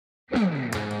For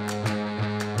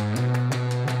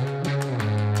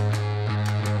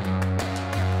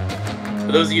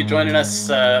those of you joining us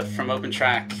from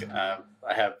OpenTrack,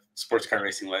 I have sports car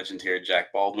racing legend here,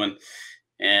 Jack Baldwin,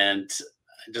 and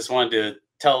I just wanted to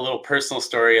tell a little personal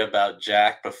story about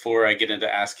Jack before I get into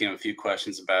asking him a few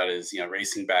questions about his,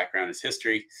 racing background, his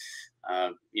history.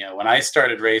 When I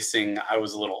started racing, I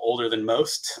was a little older than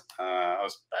most.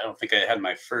 I don't think I had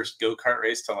my first go-kart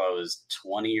race till I was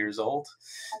 20 years old,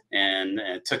 and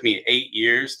it took me 8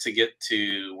 years to get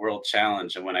to World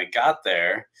Challenge. And when I got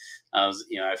there,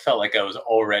 I felt like I was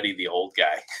already the old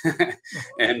guy,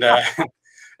 and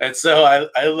and so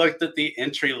I looked at the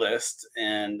entry list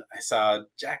and I saw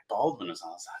Jack Baldwin was on.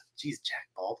 I was like, geez, Jack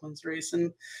Baldwin's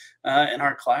racing in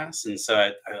our class. And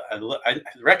so I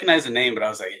recognized the name, but I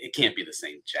was like, it can't be the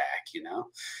same Jack.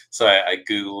 So I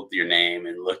Googled your name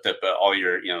and looked up all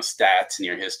your, stats and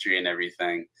your history and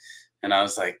everything. And I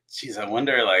was like, geez, I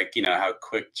wonder, how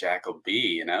quick Jack will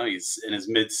be. He's in his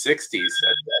mid 60s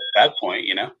at that point,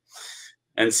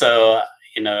 And so,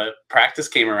 practice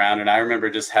came around, and I remember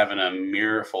just having a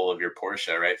mirror full of your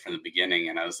Porsche right from the beginning.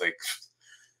 And I was like,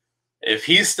 if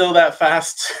he's still that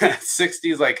fast at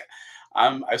 60s,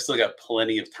 I've still got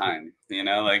plenty of time,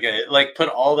 put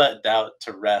all that doubt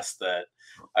to rest that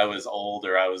I was old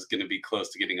or I was going to be close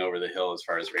to getting over the hill as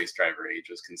far as race driver age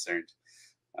was concerned.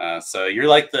 So you're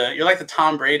like the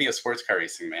Tom Brady of sports car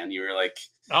racing, man. You were up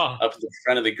at the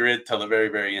front of the grid till the very,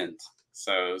 very end.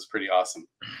 So it was pretty awesome.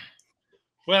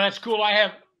 Well, that's cool. I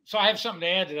have something to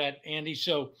add to that, Andy.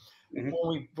 So when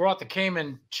we brought the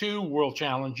Cayman to World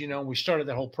Challenge, we started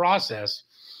that whole process.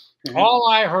 All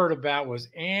I heard about was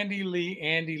Andy Lee,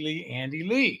 Andy Lee, Andy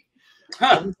Lee.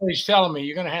 Huh. Everybody's telling me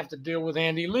you're going to have to deal with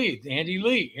Andy Lee, Andy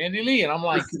Lee, Andy Lee. And I'm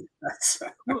like,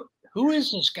 who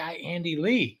is this guy, Andy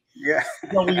Lee? Yeah.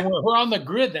 So we were on the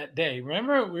grid that day.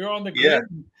 Remember? We were on the grid. Yeah.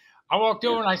 I walked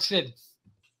over and I said,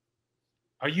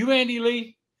 "Are you Andy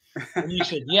Lee?" And you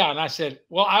said, "Yeah." And I said,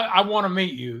 "Well, I want to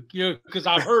meet you, because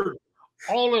I've heard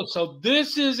all this. So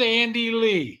this is Andy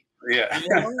Lee." Yeah.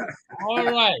 All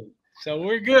right. So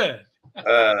we're good.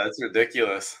 That's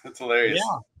ridiculous. That's hilarious.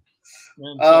 Yeah.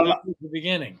 And so that was the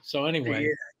beginning. So anyway.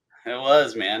 Yeah. It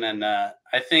was, man. And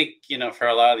I think, for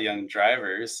a lot of the young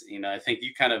drivers, I think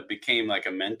you kind of became like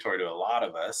a mentor to a lot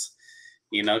of us,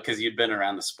 because you'd been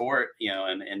around the sport,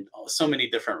 and so many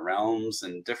different realms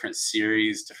and different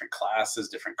series, different classes,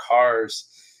 different cars.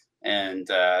 And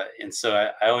so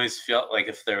I always felt like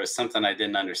if there was something I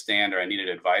didn't understand or I needed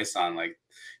advice on,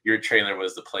 your trailer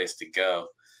was the place to go.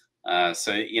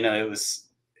 So,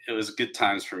 it was good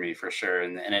times for me for sure.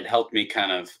 And it helped me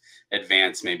kind of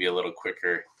advance maybe a little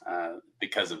quicker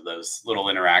because of those little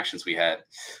interactions we had.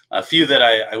 A few that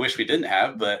I wish we didn't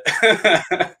have, but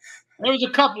there was a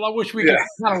couple I wish we could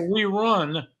kind of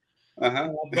rerun. But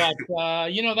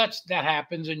that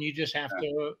happens, and you just have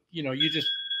to,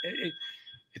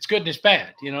 it's good and it's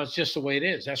bad. It's just the way it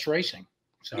is. That's racing.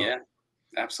 So yeah,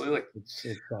 absolutely.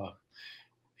 So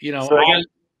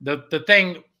the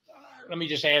thing. Let me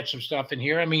just add some stuff in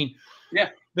here. I mean,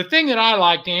 the thing that I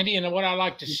liked, Andy, and what I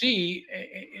like to see,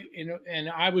 and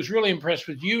I was really impressed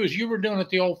with you, is you were doing it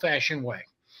the old-fashioned way.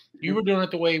 You were doing it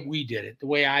the way we did it, the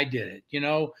way I did it.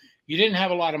 You didn't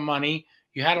have a lot of money.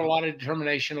 You had a lot of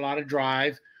determination, a lot of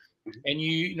drive, and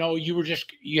you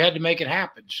had to make it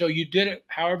happen. So you did it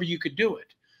however you could do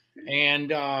it,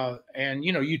 and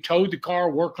you towed the car,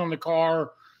 worked on the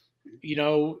car,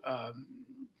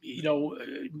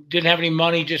 didn't have any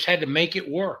money, just had to make it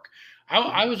work.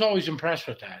 I was always impressed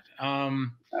with that. I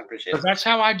appreciate it. That's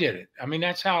how I did it. I mean,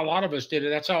 that's how a lot of us did it.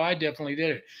 That's how I definitely did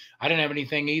it. I didn't have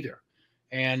anything either.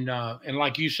 And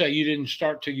like you say, you didn't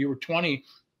start till you were 20.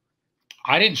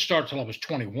 I didn't start till I was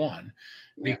 21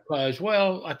 because,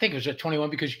 well, I think it was at 21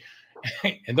 because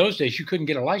in those days you couldn't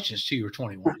get a license till you were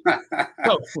 21.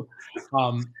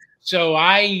 So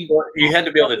you had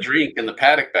to be able to drink in the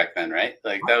paddock back then, right?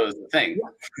 That was the thing.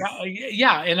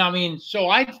 Yeah. And I mean, so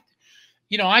I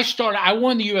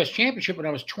won the U.S. championship when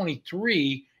I was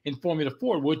 23 in Formula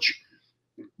Ford, which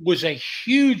was a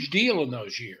huge deal in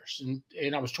those years.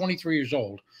 And I was 23 years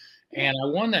old, and I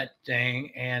won that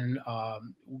thing and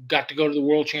got to go to the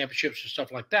world championships and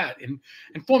stuff like that. And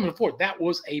in Formula Ford, that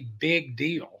was a big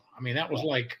deal. I mean, that was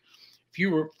like, if you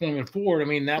were Formula Ford, I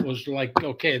mean, that was like,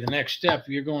 okay, the next step,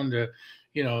 you're going to,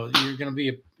 you're going to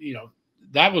be,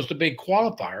 that was the big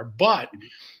qualifier, but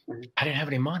I didn't have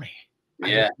any money. I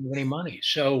didn't have any money.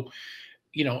 So,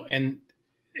 and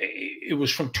it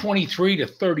was from 23 to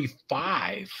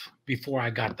 35 before I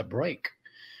got the break.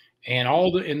 And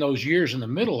in those years in the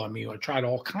middle, I mean, I tried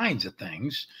all kinds of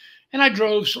things. And I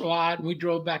drove a lot, and we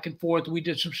drove back and forth. We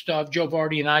did some stuff. Joe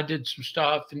Vardy and I did some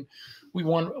stuff, and we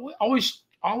won.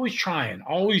 Always trying,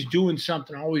 always doing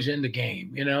something, always in the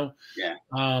game, you know. Yeah.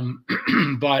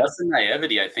 But That's the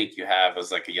naivety I think you have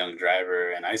as like a young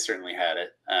driver, and I certainly had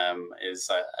it.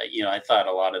 I thought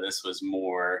a lot of this was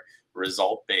more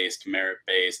result based, merit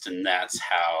based, and that's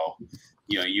how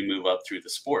you move up through the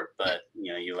sport. But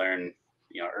you learn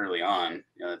early on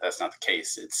that's not the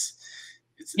case. It's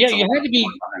yeah, a you lot had to be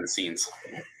behind the scenes.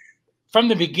 from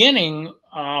the beginning.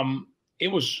 It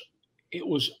was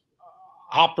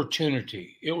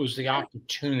opportunity. It was the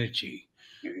opportunity.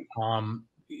 Mhm.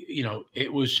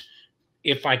 It was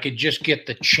if I could just get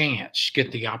the chance,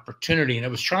 get the opportunity, and it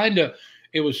was trying to.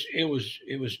 It was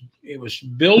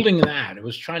building that. It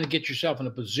was trying to get yourself in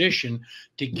a position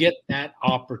to get that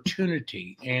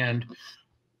opportunity. And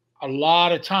a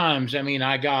lot of times, I mean,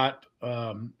 I got,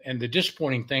 and the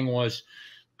disappointing thing was,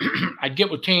 I'd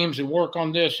get with teams and work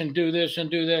on this and do this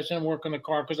and do this and work on the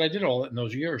car because I did all that in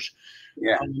those years.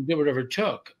 Yeah. Did whatever it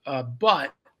took.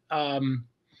 But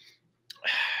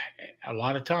a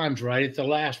lot of times, right at the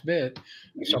last bit,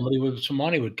 somebody with some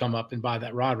money would come up and buy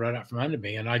that rod right out from under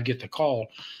me, and I'd get the call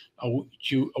a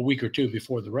week or two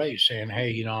before the race saying,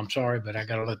 "Hey, I'm sorry, but I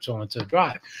got to let so and so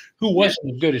drive," who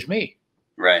wasn't as good as me.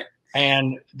 Right.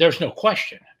 And there's no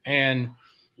question. And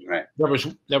right.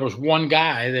 There was one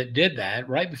guy that did that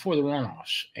right before the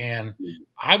runoffs, and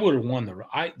I would have won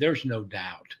there's no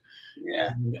doubt.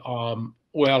 Yeah. And,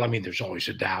 well, I mean, there's always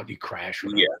a doubt you crash.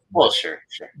 Yeah. Well, sure.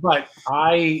 But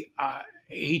a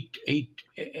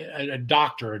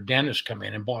doctor, a dentist, come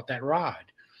in and bought that rod,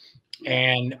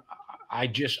 and I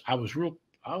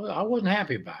wasn't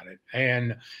happy about it.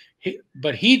 And he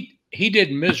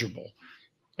did miserable.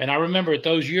 And I remember at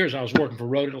those years I was working for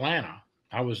Road Atlanta.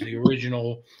 I was the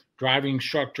original driving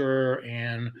instructor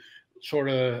and sort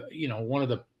of, one of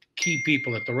the key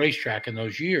people at the racetrack in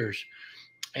those years.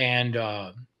 And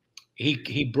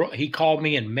he called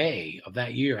me in May of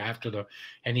that year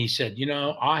and he said,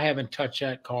 I haven't touched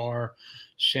that car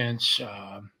since,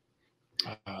 since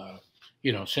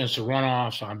the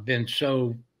runoffs. I've been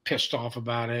so pissed off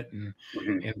about it and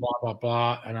blah, blah,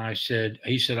 blah. And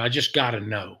he said, I just got to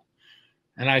know.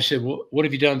 And I said, well, what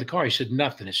have you done to the car? He said,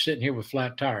 nothing. It's sitting here with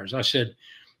flat tires. I said,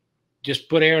 just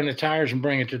put air in the tires and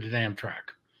bring it to the damn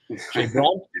track. So he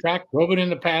brought the track, drove it in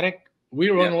the paddock. We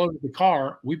unloaded the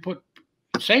car. We put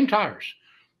same tires,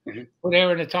 put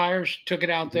air in the tires, took it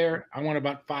out there. I went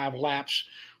about 5 laps,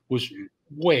 was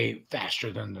way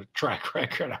faster than the track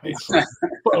record. I mean,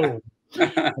 boom.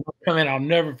 Come in, I'll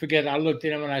never forget. I looked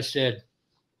at him and I said,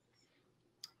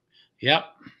 yep.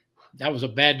 That was a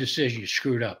bad decision. You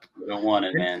screwed up. You don't want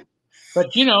it, man. But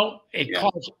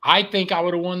I think I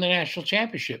would have won the national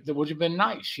championship. That would have been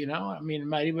nice, I mean, it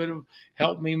might have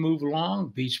helped me move along,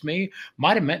 beats me.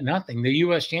 Might have meant nothing. The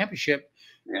U.S. championship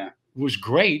was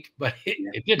great, but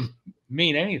it didn't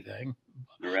mean anything.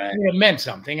 Right. It meant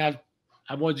something. I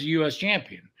was a U.S.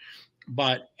 champion.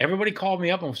 But everybody called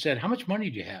me up and said, how much money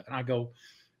do you have? And I go,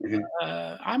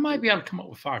 I might be able to come up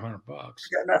with $500. Got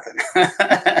nothing.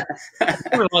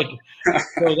 Like,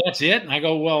 so that's it. And I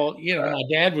go, well, my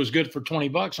dad was good for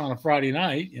 $20 on a Friday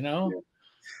night,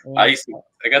 I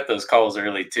got those calls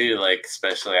early too, like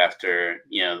especially after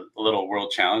a little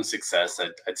World Challenge success.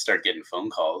 I'd start getting phone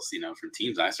calls, from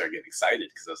teams, and I started getting excited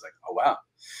because I was like, oh wow,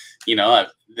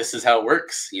 this is how it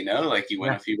works. Like you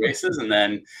win a few races, and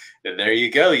then there you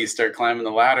go. You start climbing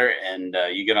the ladder, and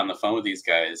you get on the phone with these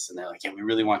guys, and they're like, yeah, we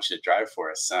really want you to drive for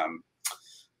us.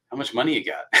 How much money you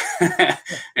got? And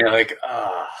you're like,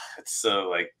 it's so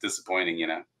like disappointing,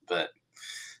 but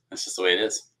that's just the way it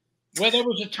is. Well, there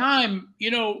was a time,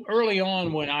 early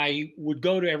on when I would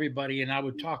go to everybody and I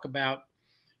would talk about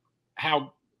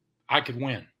how I could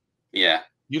win. Yeah.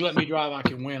 You let me drive, I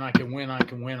can win.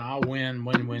 I'll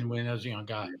win as a young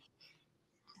guy.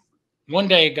 One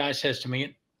day a guy says to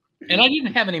me, and I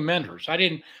didn't have any mentors.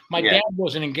 My dad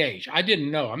wasn't engaged. I didn't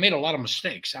know. I made a lot of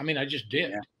mistakes. I mean, I just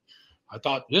did. Yeah. I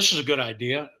thought this is a good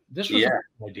idea. This was a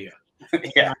good idea.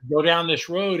 I'd go down this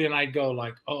road and I'd go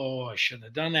like, oh, I shouldn't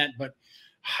have done that. But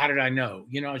how did I know?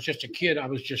 I was just a kid. I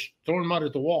was just throwing mud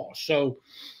at the wall. So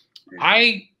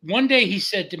one day he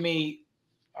said to me,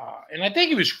 and I think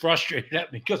he was frustrated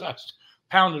at me because I was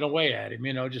pounding away at him,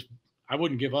 I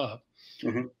wouldn't give up.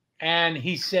 And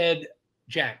he said,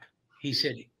 Jack,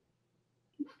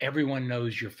 everyone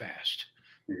knows you're fast.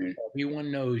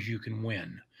 Everyone knows you can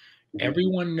win.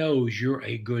 Everyone knows you're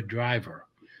a good driver.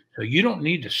 So you don't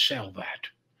need to sell that.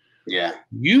 Yeah.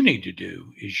 You need to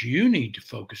do is you need to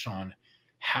focus on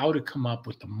how to come up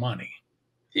with the money.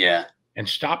 Yeah. And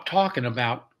stop talking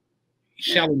about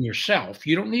selling yourself.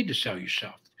 You don't need to sell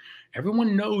yourself.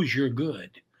 everyone knows you're good,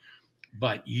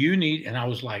 but you need, and I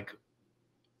was like,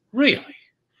 really?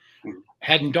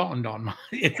 Hadn't dawned on my,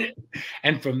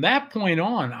 and from that point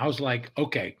on, I was like,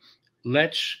 okay,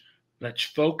 let's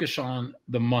focus on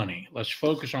the money. Let's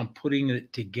focus on putting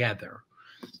it together.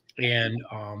 And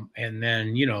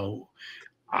then,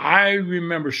 I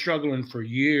remember struggling for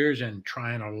years and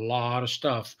trying a lot of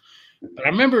stuff. But I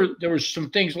remember there was some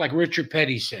things like Richard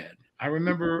Petty said. I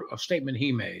remember a statement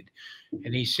he made,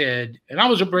 and he said, and I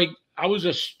was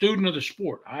a student of the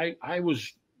sport. I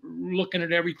was looking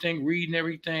at everything, reading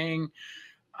everything.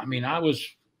 I mean,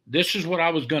 this is what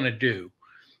I was going to do.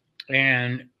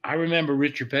 And I remember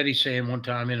Richard Petty saying one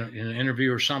time in an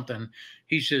interview or something,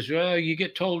 he says, well, you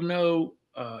get told no.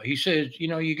 He says,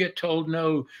 you get told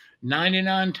no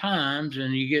 99 times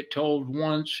and you get told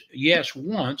yes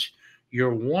once,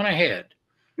 you're one ahead.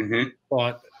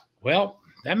 But, well,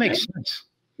 that makes sense.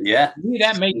 Yeah. To me,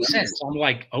 that makes sense. I'm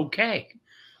like, okay.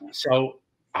 So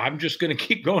I'm just going to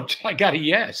keep going until I got a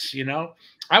yes,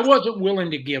 I wasn't willing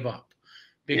to give up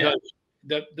because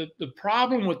the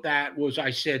problem with that was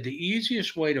I said the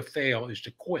easiest way to fail is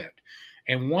to quit.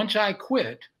 And once I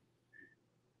quit,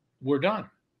 we're done.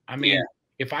 I mean,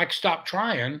 if I stop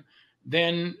trying,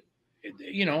 then,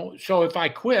 so if I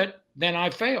quit, then I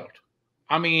failed.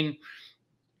 I mean,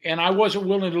 and I wasn't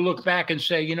willing to look back and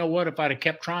say, you know what, if I'd have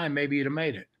kept trying, maybe you'd have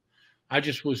made it. I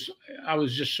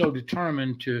was just so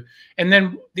determined to. And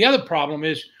then the other problem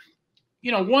is,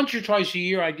 once or twice a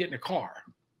year, I'd get in a car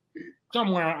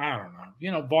somewhere. I don't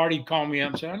know. Barty'd call me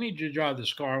up and say, I need you to drive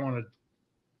this car.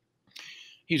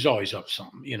 He's always up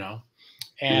something,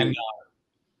 and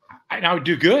I would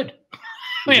do good.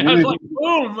 I mean, I was like,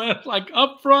 boom, man, like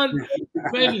up front.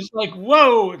 Man, it's like,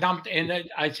 whoa. And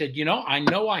I said, I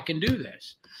know I can do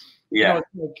this. Yeah.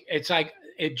 It's like,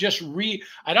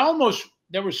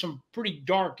 there were some pretty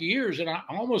dark years, and I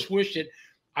almost wished that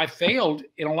I failed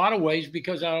in a lot of ways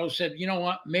because I always said, you know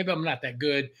what, maybe I'm not that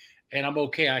good and I'm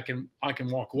okay. I can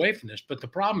walk away from this. But the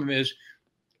problem is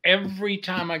every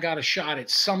time I got a shot at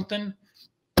something,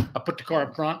 I put the car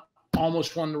up front,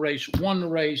 almost won the race.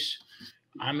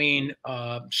 I mean,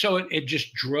 so it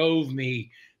just drove me.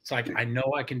 It's like, I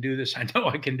know I can do this. I know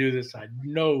I can do this. I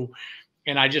know.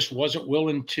 And I just wasn't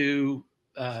willing to,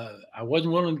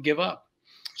 give up.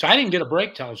 So I didn't get a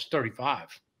break till I was 35.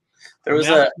 There was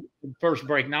the first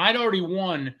break. Now I'd already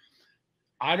won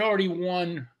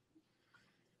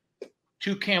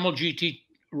 2 Camel GT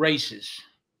races,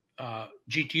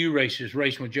 GTU races,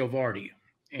 racing with Joe Vardy.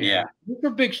 And these were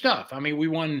big stuff. I mean, we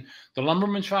won the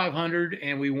Lumberman's 500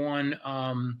 and we won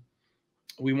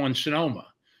Sonoma.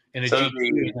 And so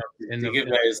to give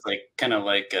guys kind of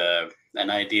an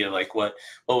idea, what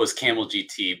was Camel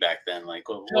GT back then? Like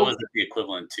what was it the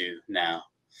equivalent to now?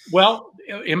 Well,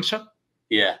 IMSA.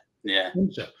 Yeah.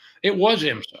 IMSA. It was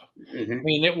IMSA. I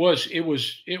mean, it was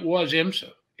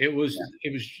IMSA. It was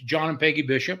John and Peggy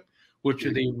Bishop, which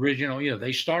are the original.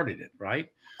 They started it, right?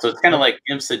 So it's kind of like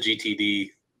IMSA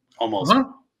GTD, almost.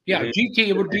 Yeah, GT.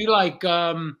 It would be like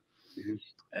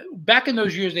back in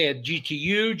those years they had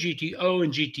GTU, GTO,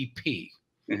 and GTP.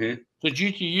 So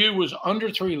GTU was under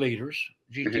 3 liters,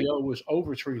 GTO was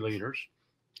over 3 liters,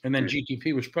 and then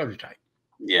GTP was prototype.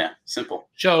 Yeah, simple.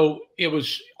 So it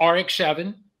was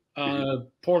RX-7,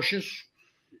 Porsches,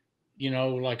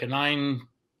 like a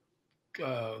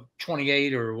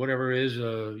 928 or whatever it is,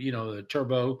 the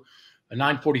turbo, a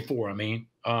 944. I mean,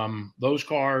 those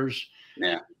cars.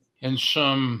 Yeah. And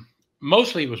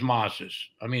mostly it was Mazdas.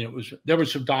 I mean, there were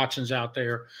some Datsuns out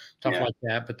there, stuff like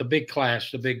that. But the big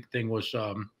thing was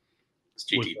the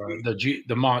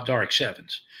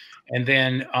RX-7s, and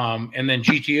then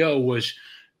GTO was,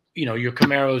 your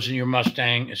Camaros and your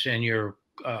Mustangs and your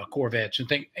Corvettes and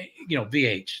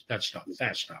V8s, that stuff,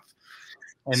 fast stuff.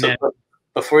 And so then,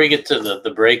 before you get to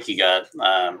the break you got,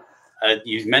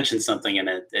 you mentioned something and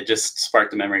it just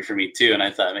sparked a memory for me too. And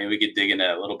I thought maybe we could dig into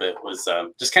that a little bit, was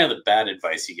just kind of the bad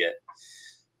advice you get.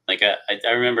 Like I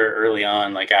remember early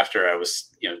on, after I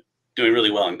was, doing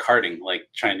really well in karting,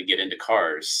 trying to get into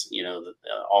cars,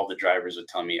 all the drivers would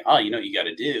tell me, oh, what you got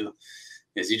to do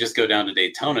is you just go down to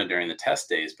Daytona during the test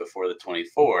days before the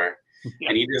 24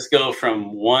 and you just go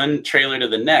from one trailer to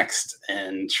the next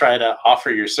and try to offer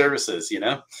your services,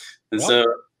 And so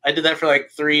I did that for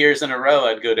 3 years in a row.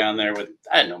 I'd go down there I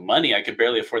had no money. I could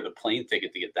barely afford the plane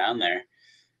ticket to get down there.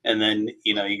 And then,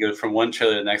 you go from one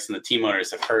trailer to the next and the team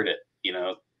owners have heard it,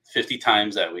 50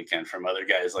 times that weekend from other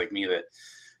guys like me that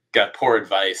got poor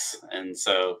advice. And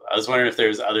so I was wondering if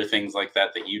there's other things like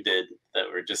that you did that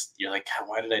were just, you're like, God,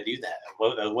 why did I do that?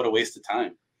 What a waste of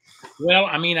time. Well,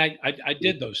 I mean, I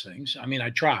did those things. I mean, I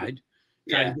tried,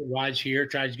 tried to get rides here,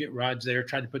 tried to get rides there,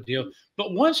 tried to put deals.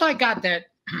 But once I got that,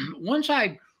 once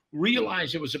I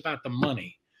realized it was about the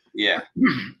money,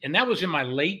 and that was in my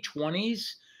late 20s,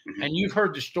 and you've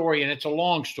heard the story, and it's a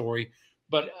long story,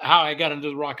 but how I got into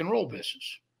the rock and roll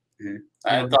business.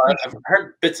 I've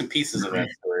heard bits and pieces of that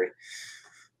story.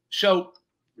 So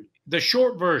the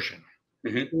short version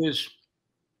is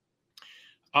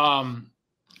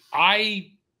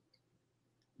I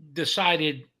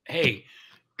decided, hey,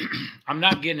 I'm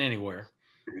not getting anywhere,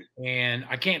 and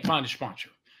I can't find a sponsor.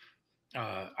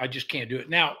 I just can't do it.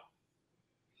 Now,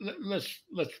 let's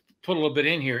put a little bit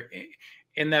in here.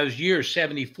 In those years,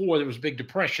 74, there was a big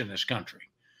depression in this country.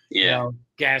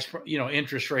 Gas,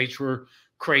 interest rates were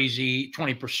crazy,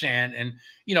 20%, and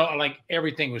like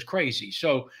everything was crazy.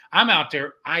 So I'm out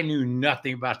there. I knew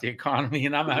nothing about the economy,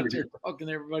 and I'm out there talking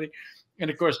to everybody. And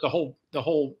of course, the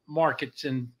whole market's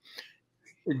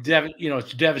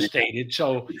it's devastated.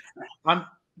 So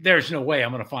there's no way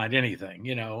I'm going to find anything,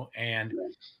 And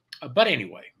but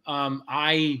anyway,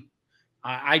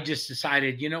 I just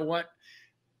decided, you know what,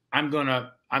 I'm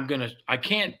not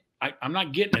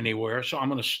getting anywhere, so I'm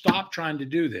going to stop trying to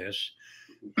do this.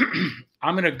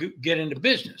 I'm going to get into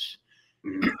business.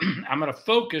 I'm going to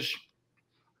focus.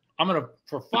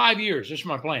 For 5 years, this is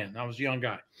my plan. I was a young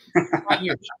guy. 5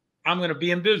 years. I'm going to be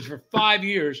in business for 5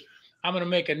 years. I'm going to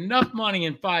make enough money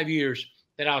in 5 years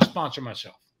that I'll sponsor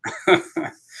myself.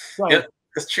 So,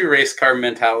 that's true race car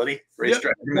mentality. Race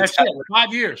driver mentality. It.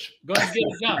 5 years. Go ahead and get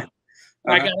it done.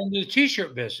 I got into the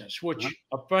T-shirt business, which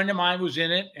a friend of mine was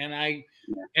in it,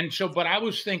 but I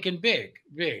was thinking big,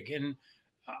 and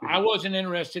I wasn't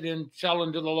interested in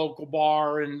selling to the local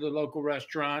bar and the local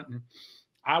restaurant, and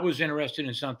I was interested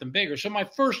in something bigger. So my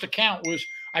first account was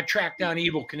I tracked down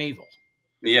Evel Knievel.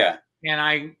 Yeah. And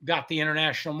I got the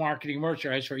international marketing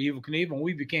merchandise for Evel Knievel, and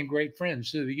we became great friends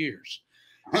through the years.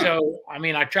 So,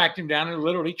 I tracked him down and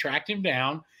literally tracked him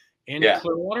down in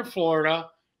Clearwater, Florida,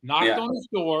 knocked on his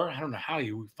door. I don't know how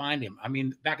you would find him.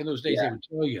 Back in those days, they would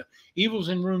tell you, Evel's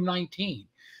in room 19.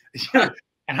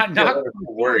 And I knocked on the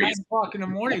door at 9 o'clock in the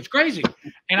morning. It's crazy.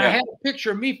 And I had a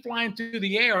picture of me flying through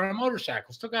the air on a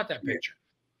motorcycle. Still got that picture.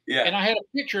 Yeah. And I had a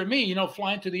picture of me,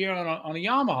 flying through the air on a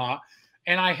Yamaha.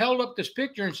 And I held up this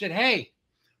picture and said, hey,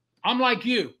 I'm like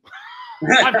you.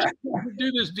 I'm just going to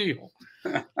do this deal.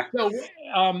 So,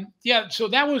 so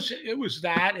it was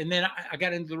that. And then I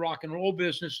got into the rock and roll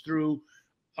business through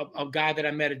a guy that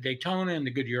I met at Daytona in the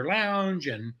Goodyear Lounge.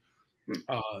 And,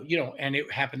 and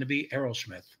it happened to be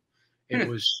Aerosmith. It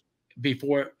was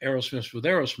before Aerosmith was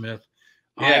Aerosmith.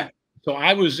 Yeah. So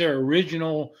I was their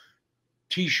original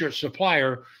T-shirt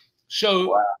supplier.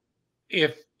 So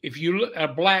if you look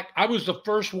at I was the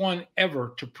first one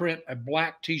ever to print a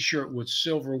black T-shirt with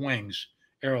silver wings,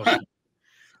 Aerosmith.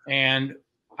 And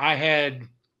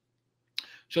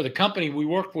so the company we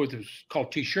worked with was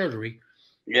called T-Shirtery.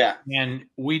 Yeah. And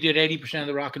we did 80% of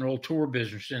the rock and roll tour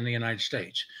business in the United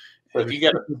States. So if you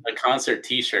got a concert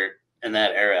T-shirt in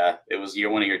that era, it was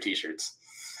one of your T-shirts.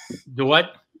 The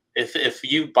what? If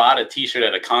you bought a T-shirt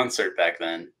at a concert back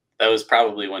then, that was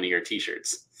probably one of your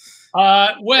T-shirts.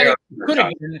 It could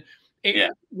have been.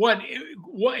 What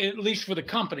at least for the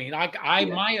company.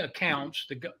 My accounts,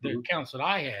 the accounts that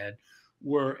I had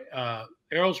were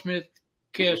Aerosmith,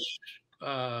 Kiss,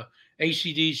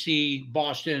 AC/DC,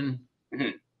 Boston,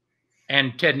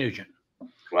 and Ted Nugent.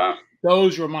 Wow.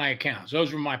 Those were my accounts.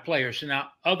 Those were my players. So now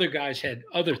other guys had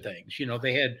other things.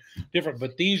 They had different,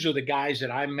 but these are the guys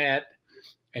that I met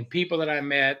and people that I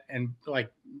met. And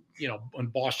when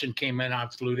Boston came in, I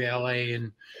flew to LA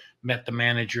and met the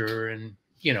manager and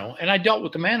I dealt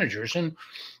with the managers. And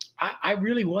I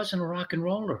really wasn't a rock and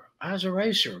roller. I was a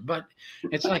racer. But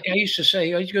it's like I used to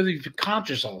say, I used to go to the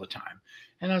concerts all the time.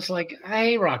 And I was like, I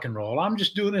hate rock and roll. I'm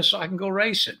just doing this so I can go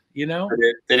racing, Did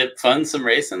it fund some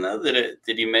racing though? Did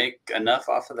you make enough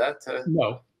off of that?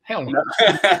 No, hell no.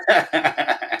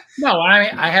 No,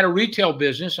 I had a retail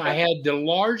business. I had the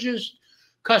largest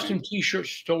custom T-shirt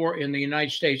store in the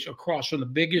United States across from the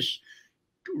biggest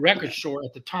record store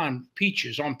at the time,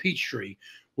 Peaches on Peachtree,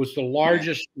 was the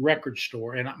largest record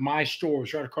store. And my store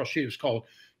was right across the street. It was called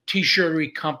T-Shirtery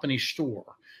Company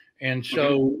Store. And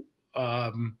so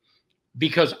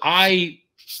because I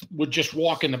would just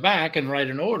walk in the back and write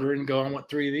an order and go, I want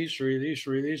 3 of these, 3 of these,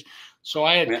 3 of these. So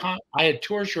I had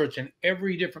tour shirts in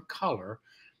every different color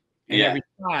and every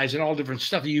size and all different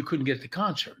stuff that you couldn't get at the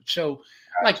concert. So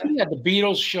like we had the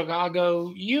Beatles,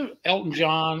 Chicago, Elton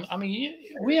John.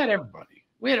 We had everybody.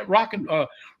 We had it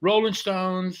Rolling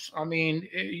Stones.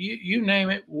 You name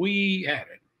it, we had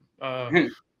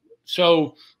it.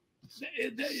 So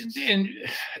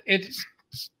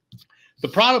the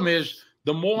problem is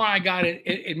the more I got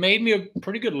it made me a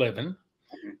pretty good living.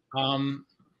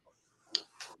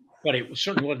 But it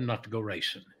certainly wasn't enough to go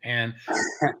racing. And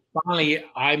finally,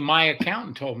 my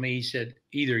accountant told me, he said,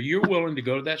 either you're willing to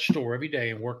go to that store every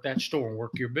day and work that store and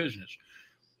work your business,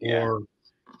 Yeah.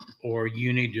 or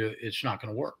you need to, it's not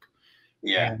going to work.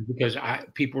 Yeah. And because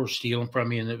people were stealing from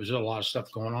me and there was a lot of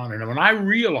stuff going on. And when I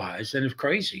realized, and it's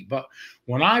crazy, but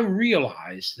when I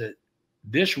realized that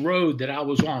this road that I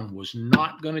was on was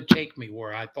not going to take me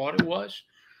where I thought it was,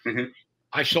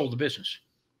 I sold the business.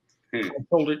 I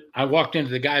told it. I walked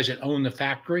into the guys that owned the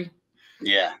factory.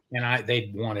 Yeah. And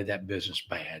they wanted that business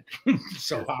bad.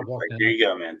 So I walked in. Here you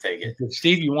go, man. Take it. Said,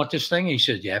 Steve, you want this thing? And he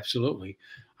said, yeah, absolutely.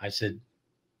 I said,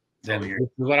 then this is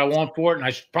what I want for it. And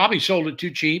I probably sold it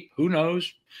too cheap. Who knows?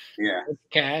 Yeah.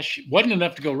 Cash. Wasn't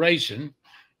enough to go racing.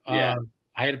 Yeah.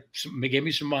 They gave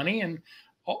me some money and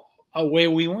away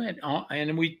we went.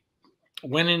 And we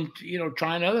went in,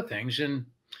 trying other things. And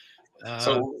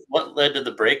so what led to the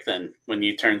break then? When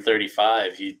you turned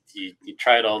 35, you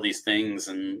tried all these things,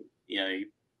 and and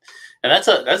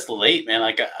that's late, man.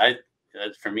 Like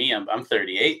for me, I'm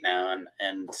 38 now,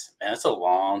 and that's a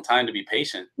long time to be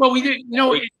patient. Well, we didn't,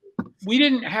 we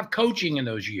didn't have coaching in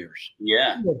those years.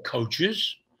 Yeah, we had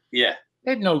coaches. Yeah,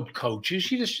 they had no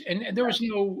coaches. And there was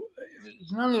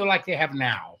none of it like they have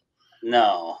now.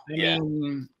 No, I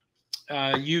mean,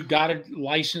 you got a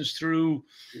license through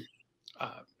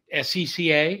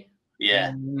SCCA. Yeah,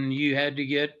 and you had to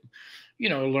get,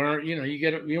 learn.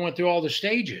 You went through all the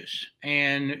stages,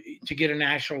 and to get a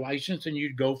national license, and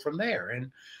you'd go from there.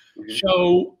 And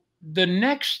so the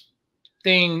next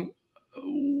thing,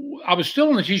 I was still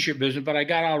in the t-shirt business, but I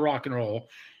got out of rock and roll.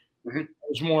 It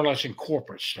was more or less in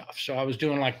corporate stuff. So I was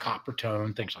doing like copper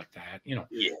tone, things like that.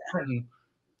 Printing,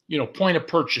 point of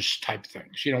purchase type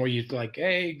things. Where you'd like,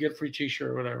 hey, get a free t-shirt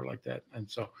or whatever like that.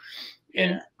 And so.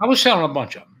 And I was selling a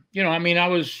bunch of them. I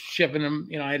was shipping them.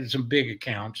 I had some big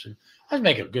accounts, and I was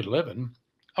making a good living.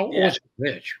 I wasn't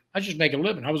rich. I just make a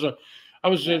living. I was a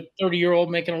 30-year-old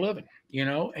making a living.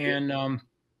 And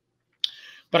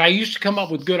but I used to come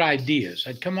up with good ideas.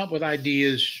 I'd come up with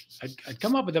ideas. I'd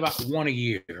come up with about one a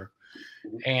year,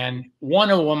 and one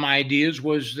of my ideas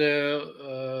was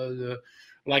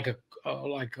like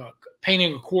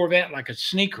painting a Corvette like a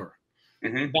sneaker.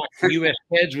 Back to U.S.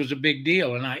 heads was a big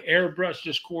deal, and I airbrushed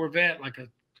this Corvette like a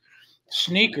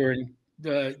sneaker, and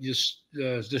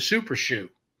the super shoe.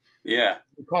 Yeah,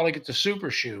 we're calling it the super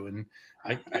shoe. And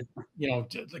I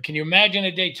can you imagine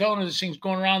a Daytona? This thing's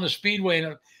going around the speedway,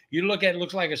 and you look at it,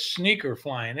 looks like a sneaker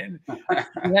flying. And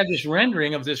you had this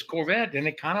rendering of this Corvette, and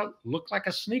it kind of looked like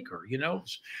a sneaker. We didn't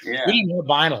have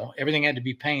vinyl; everything had to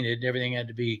be painted. Everything had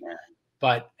to be. Yeah.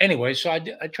 But anyway, so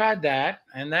I tried that,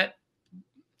 and that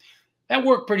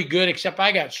worked pretty good, except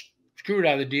I got screwed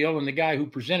out of the deal, and the guy who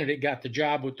presented it got the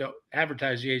job with the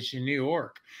advertising agency in New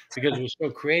York because it was so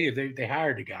creative. They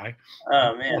hired a guy.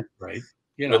 Oh man, right?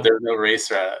 But there's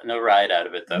no ride out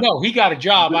of it though. No, he got a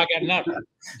job. I got nothing.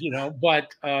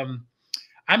 But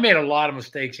I made a lot of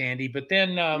mistakes, Andy. But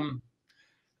then the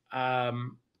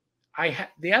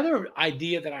other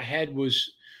idea that I had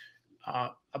was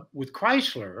with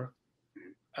Chrysler.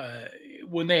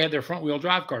 When they had their front wheel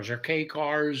drive cars, their K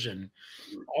cars and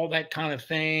all that kind of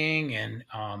thing, and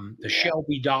the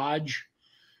Shelby Dodge.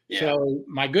 Yeah. So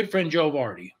my good friend Joe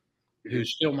Vardy,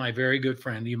 who's still my very good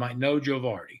friend, you might know Joe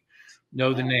Vardy,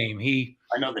 know the name.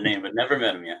 I know the name, but never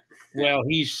met him yet. Well,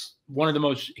 he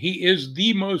is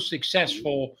the most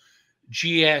successful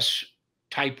GS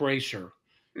type racer.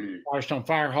 Firestone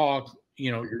Firehawk,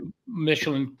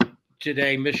 Michelin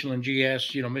today, Michelin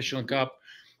GS, Michelin Cup.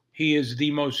 He is the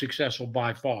most successful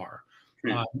by far.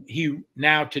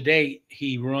 Today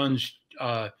he runs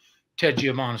Ted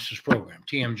Giovannis's program,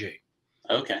 TMG.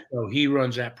 Okay. So he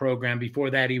runs that program. Before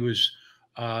that, he was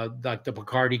like the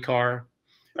Bacardi car.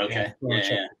 Okay.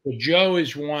 So Joe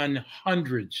has won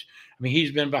hundreds. I mean,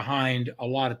 he's been behind a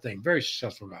lot of things. Very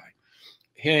successful guy.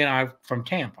 He and I from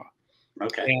Tampa.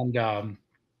 Okay. And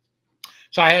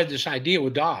so I had this idea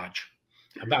with Dodge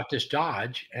about this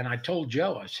Dodge, and I told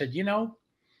Joe, I said,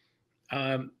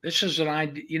 this is an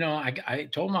idea, I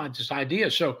told him this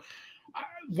idea. So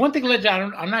one thing led to,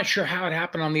 I'm not sure how it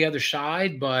happened on the other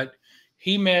side, but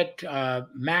he met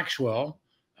Maxwell.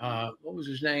 What was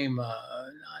his name?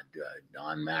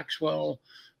 Don Maxwell.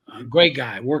 Great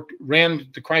guy. Ran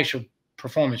the Chrysler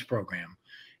Performance Program.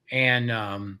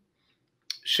 And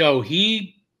so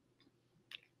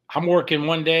I'm working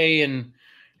one day, and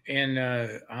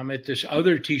I'm at this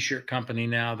other t-shirt company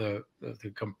now, the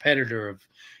competitor of,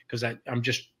 because I'm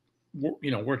just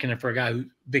working for a guy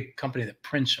big company that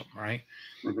prints them, right?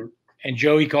 And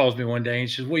Joey calls me one day and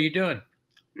he says, "What are you doing?"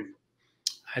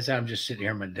 I said, I'm just sitting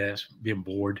here at my desk being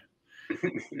bored.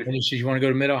 And he said, you want to go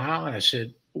to Mid-Ohio? And I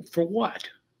said, for what?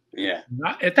 Yeah.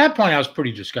 At that point, I was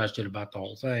pretty disgusted about the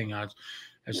whole thing.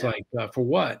 It's Yeah. like, for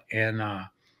what? And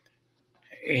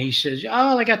he says,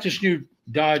 oh, I got this new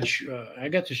Dodge. I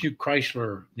got this new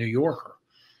Chrysler New Yorker.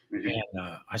 Mhm.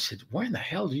 And I said, where in the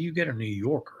hell do you get a New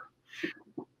Yorker?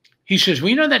 He says, well,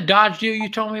 you know that Dodge deal you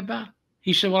told me about?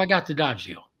 He said, well, I got the Dodge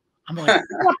deal. I'm like,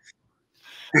 what?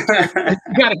 You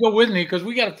got to go with me because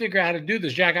we got to figure out how to do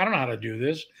this, Jack. I don't know how to do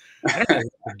this. I don't know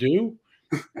what to do.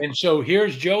 And so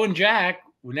here's Joe and Jack.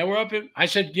 Now we're up. I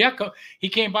said, yeah. He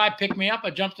came by, picked me up. I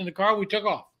jumped in the car. We took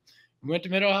off. We went to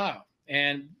Mid-Ohio.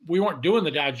 And we weren't doing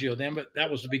the Dodge deal then, but that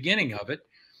was the beginning of it.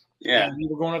 Yeah. And we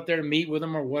were going up there to meet with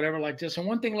them or whatever like this. And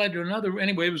one thing led to another.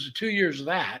 Anyway, it was the 2 years of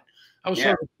that. I was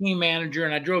sort of a team manager,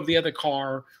 and I drove the other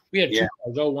car. We had two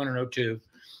cars, 01 and 02.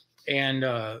 And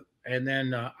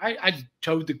then I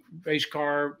towed the race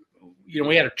car. You know,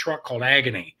 we had a truck called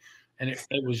Agony, and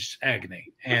it was agony.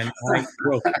 And I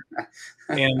broke it.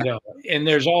 And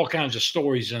there's all kinds of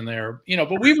stories in there, you know,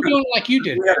 but we were doing it like you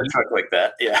did. We had a truck like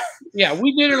that. Yeah. Yeah,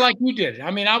 we did it like you did. I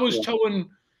mean, I was towing.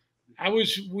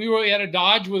 We had a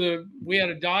Dodge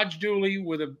dually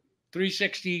with a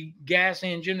 360 gas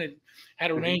engine. It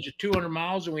had a range of 200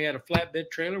 miles, and we had a flatbed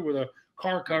trailer with a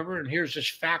car cover. And here's this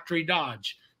factory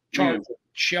Dodge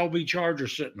Shelby Charger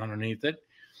sitting underneath it.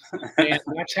 And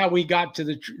that's how we got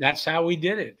to that's how we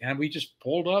did it. And we just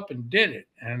pulled up and did it.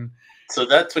 And so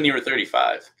that's when you were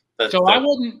 35.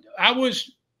 I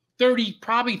was 30,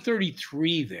 probably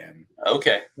 33 then.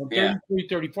 Okay. 33,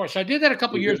 34. So I did that a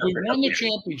couple of years. We won the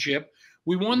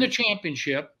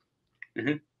championship.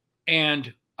 Mm-hmm.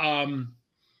 And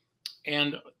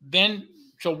then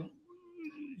so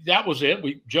that was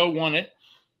it. Joe won it,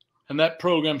 and that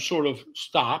program sort of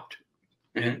stopped,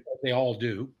 and they all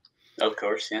do. Of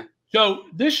course, yeah. So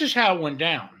this is how it went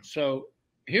down. So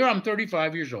here I'm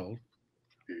 35 years old.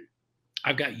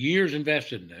 I've got years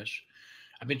invested in this.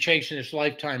 I've been chasing this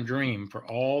lifetime dream for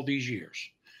all these years.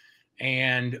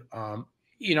 And,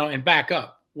 you know, and back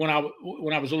up. When I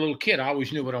was a little kid, I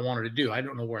always knew what I wanted to do. I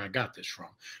don't know where I got this from,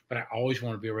 but I always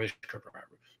wanted to be a race car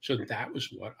driver. So that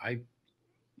was what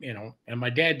you know, and my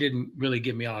dad didn't really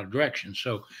give me a lot of direction.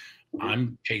 So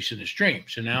I'm chasing this dream.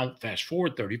 So now fast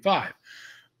forward 35.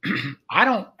 I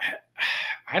don't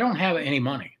have any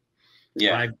money.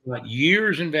 Yeah. I've got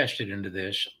years invested into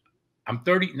this. I'm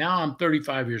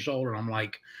 35 years old, and I'm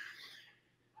like,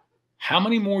 how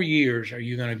many more years are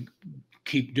you going to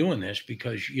keep doing this?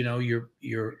 Because, you know,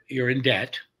 you're in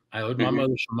debt. I owed my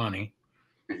mother some money.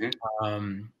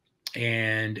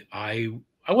 And I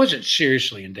wasn't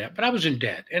seriously in debt, but I was in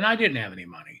debt, and I didn't have any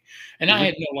money, and I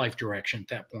had no life direction at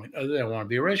that point other than I want to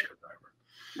be a race car driver.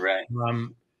 Right.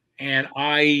 And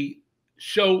I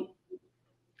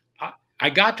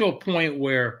got to a point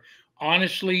where,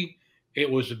 honestly, it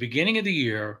was the beginning of the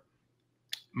year.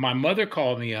 My mother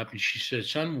called me up and she said,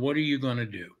 son, what are you going to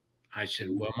do? I said,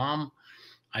 well, Mom,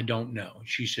 I don't know.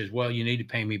 She says, well, you need to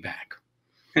pay me back.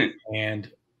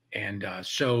 And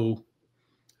so,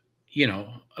 you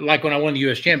know, like when I won the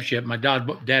U.S. championship, my dad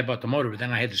bought the motor, but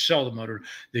then I had to sell the motor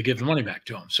to give the money back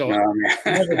to him. So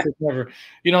never,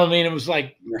 you know what I mean? It was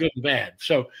like good and bad.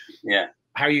 So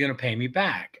how are you going to pay me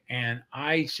back? And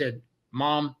I said,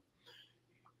 Mom,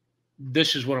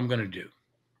 this is what I'm going to do.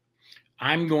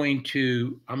 I'm going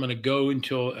to go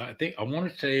until I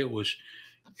want to say it was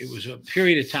a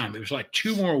period of time. It was like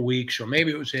 2 more weeks, or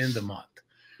maybe it was the end of the month.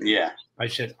 Yeah. I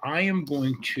said, I am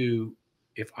going to,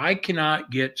 if I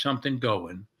cannot get something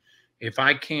going, if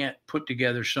I can't put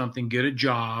together something, get a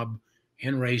job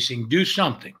in racing, do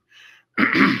something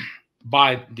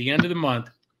by the end of the month,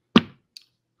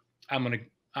 I'm going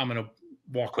to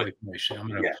walk away from racing. I'm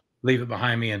going to leave it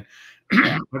behind me. And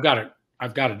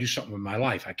I've got to do something with my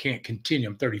life. I can't continue.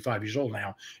 I'm 35 years old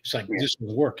now. It's like, this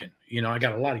isn't working. You know, I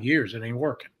got a lot of years that ain't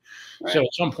working. Right. So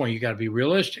at some point you got to be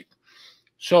realistic.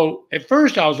 So at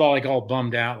first I was all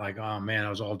bummed out, like, oh man, I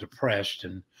was all depressed.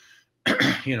 And,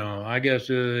 you know, I guess,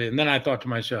 and then I thought to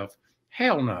myself,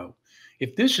 hell no,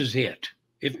 if this is it,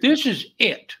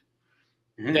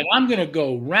 then I'm going to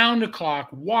go round the clock,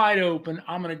 wide open.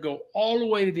 I'm going to go all the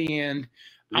way to the end.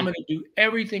 I'm going to do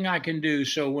everything I can do.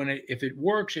 So if it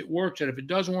works, it works. And if it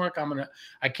doesn't work,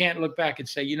 I can't look back and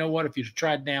say, you know what, if you'd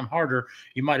tried damn harder,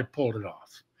 you might have pulled it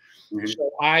off. So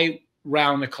I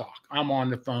round the clock. I'm on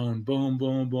the phone, boom,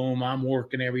 boom, boom. I'm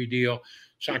working every deal.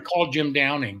 So I called Jim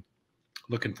Downing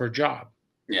looking for a job.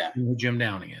 Yeah. You know who Jim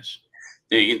Downing is.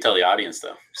 Yeah, you can tell the audience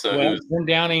though. So Jim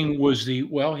Downing was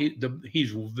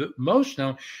he's most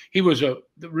known. He was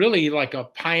really like a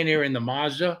pioneer in the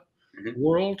Mazda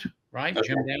world. right? Okay.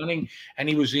 Jim Downing, and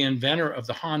he was the inventor of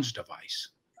the Hans device.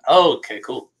 Oh, okay,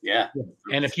 cool. Yeah.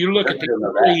 And if you look I at the didn't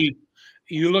know that. early,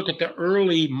 you look at the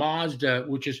early Mazda,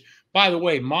 which is, by the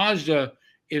way, Mazda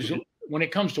is when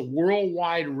it comes to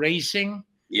worldwide racing,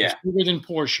 it's Yeah. bigger than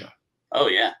Porsche. Oh,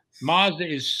 yeah. Mazda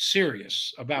is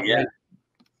serious about Yeah. racing.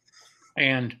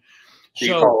 And So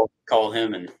you so call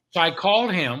him and I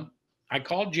called him. I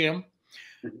called Jim,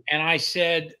 Mhm. and I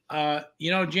said,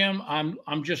 you know, Jim,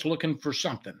 I'm just looking for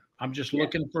something. I'm just Yeah.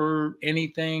 looking for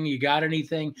anything. You got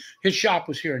anything? His shop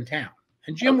was here in town,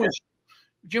 and Jim Okay.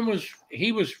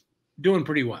 was doing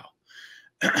pretty well.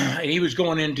 And he was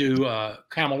going into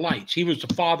Camel Lights. He was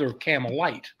the father of Camel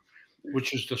Light,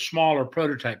 which is the smaller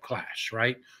prototype class,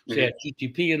 right? So they had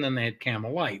GTP, and then they had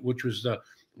Camel Light, which was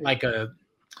like a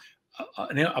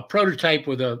prototype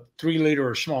with a 3-liter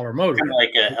or smaller motor. Kind of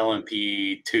like an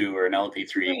LMP2 or an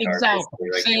LMP3 Exactly.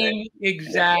 car. Same.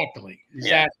 Exactly.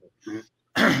 Yeah.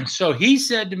 Exactly. So he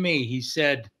said to me, he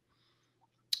said,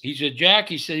 Jack,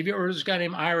 he said, have you ever heard of this guy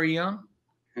named Ira Young?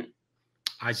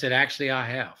 I said, actually, I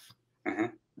have.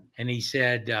 And he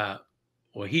said,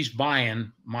 well, he's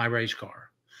buying my race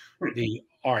car, the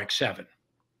RX-7.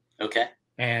 Okay.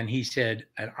 And he said,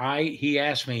 and he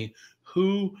asked me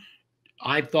who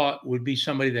I thought would be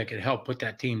somebody that could help put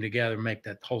that team together, make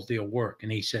that whole deal work.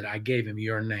 And he said, I gave him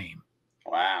your name.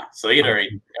 Wow. So he'd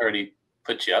already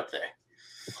put you up there.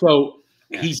 So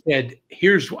he said,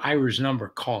 here's Ira's number,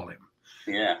 call him.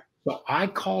 Yeah. So I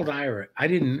called Ira. I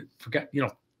didn't forget,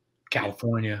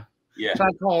 California. Yeah. So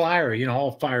I call Ira,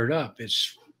 all fired up.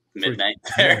 It's midnight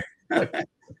there.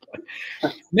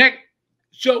 Nick,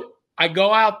 so I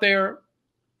go out there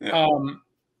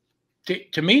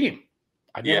to meet him.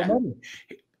 I never met him.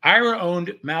 Ira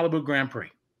owned Malibu Grand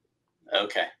Prix.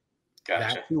 Okay.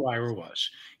 Gotcha. That's who Ira was.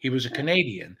 He was a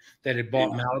Canadian that had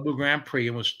bought Malibu Grand Prix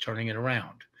and was turning it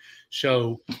around.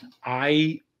 So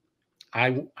I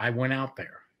went out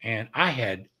there and I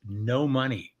had no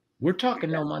money. We're talking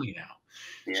no money now.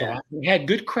 Yeah. So I had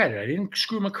good credit. I didn't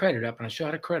screw my credit up, and I still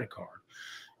had a credit card.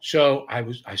 So I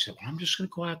said, well, I'm just going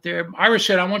to go out there. Ira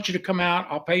said, I want you to come out.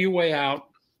 I'll pay your way out.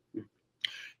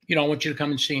 I want you to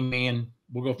come and see me, and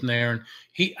we'll go from there.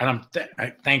 And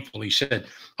thankfully said,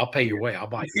 I'll pay your way. I'll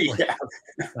buy you. Yeah.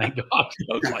 Thank God.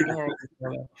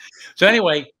 So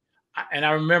anyway, and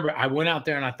I remember I went out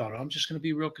there and I thought, I'm just going to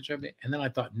be real conservative. And then I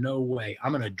thought, no way.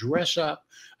 I'm going to dress up.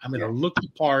 I'm going to look the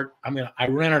part.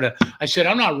 I said,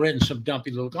 I'm not renting some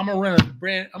dumpy little, I'm going to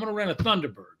rent a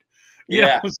Thunderbird.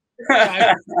 Yeah. So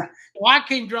I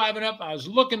came driving up. I was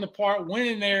looking the part, went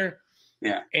in there.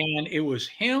 Yeah. And it was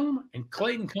him and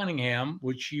Clayton Cunningham,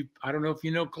 which I don't know if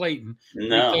you know Clayton.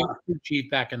 No. Chief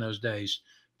back in those days.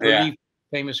 Pretty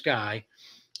famous guy.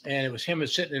 And it was him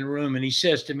sitting in a room. And he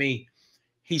says to me,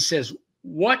 he says,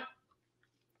 why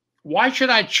should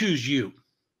I choose you?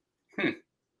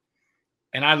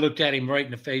 And I looked at him right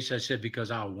in the face. I said,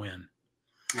 because I'll win.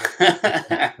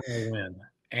 I'll win.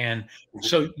 And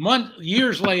so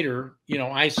years later,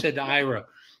 I said to Ira,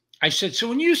 I said, so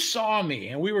when you saw me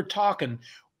and we were talking,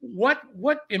 what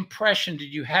impression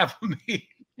did you have of me?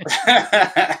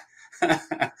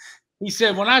 He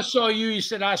said, when I saw you, he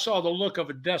said, I saw the look of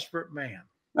a desperate man.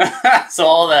 So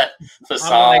all that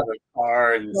facade of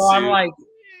car and so I'm like,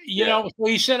 so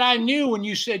he said, I knew when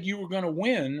you said you were going to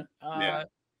win.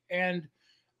 And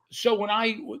so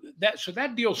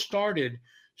that deal started.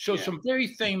 So some very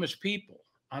famous people,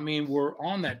 were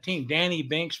on that team. Danny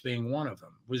Binks being one of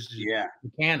them, was the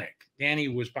mechanic. Danny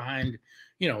was behind,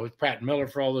 with Pratt Miller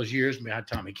for all those years, behind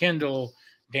Tommy Kendall.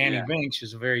 Danny Binks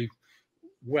is a very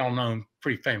well-known,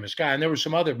 pretty famous guy. And there was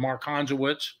some other, Mark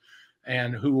Hanzowitz,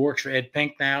 and who works for Ed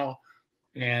Pink now.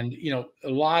 And, a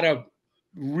lot of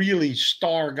really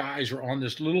star guys are on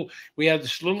we had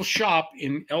this little shop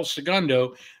in El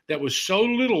Segundo that was so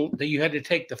little that you had to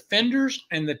take the fenders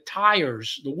and the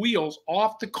tires, the wheels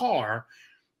off the car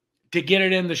to get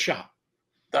it in the shop.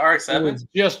 The RX-7? Was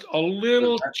just a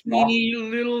little teeny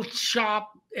little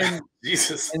shop. And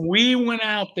Jesus. And we went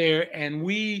out there and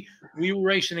we were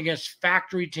racing against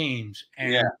factory teams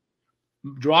and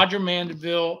Roger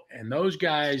Mandeville and those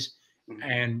guys.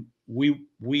 And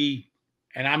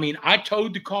I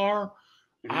towed the car.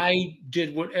 I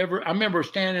did whatever. I remember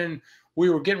we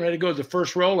were getting ready to go to the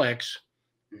first Rolex,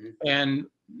 and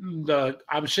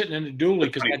I was sitting in the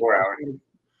dually because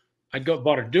I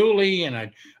bought a dually and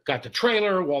I got the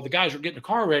trailer while the guys were getting the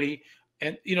car ready,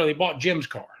 and they bought Jim's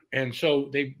car, and so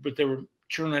they were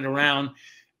turning it around,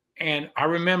 and I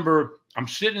remember I'm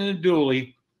sitting in the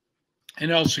dually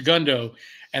in El Segundo,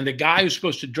 and the guy who's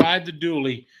supposed to drive the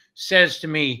dually says to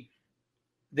me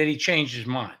that he changed his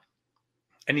mind.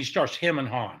 And he starts him and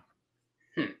Han.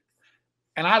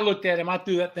 And I looked at him. I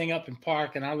threw that thing up in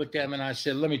park, and I looked at him and I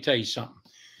said, "Let me tell you something.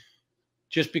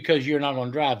 Just because you're not going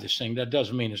to drive this thing, that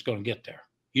doesn't mean it's going to get there.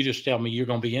 You just tell me you're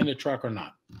going to be in the truck or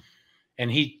not."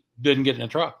 And he didn't get in the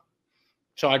truck.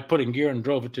 So I put in gear and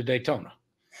drove it to Daytona.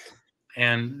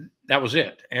 And that was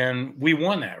it. And we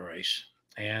won that race.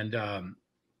 And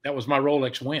that was my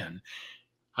Rolex win.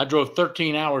 I drove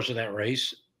 13 hours of that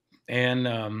race.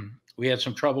 And we had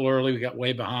some trouble early. We got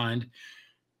way behind.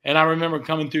 And I remember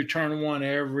coming through turn one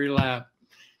every lap,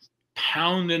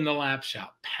 pounding the laps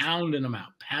out, pounding them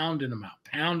out, pounding them out,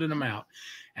 pounding them out.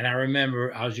 And I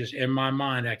remember I was just in my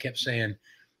mind, I kept saying,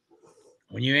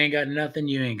 when you ain't got nothing,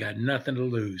 you ain't got nothing to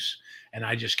lose. And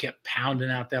I just kept pounding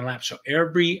out that lap. So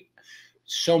every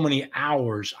so many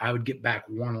hours, I would get back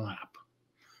one lap.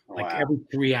 Like every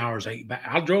 3 hours,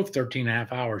 I drove 13 and a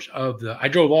half hours I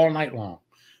drove all night long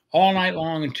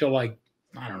until like,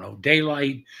 I don't know,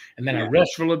 daylight. And then I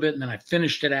rested for a little bit and then I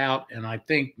finished it out. And I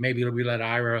think maybe we let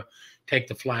Ira take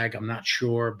the flag. I'm not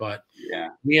sure, but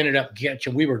we ended up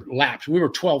we were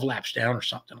 12 laps down or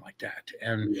something like that.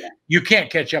 And you can't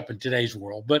catch up in today's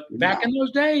world. But back in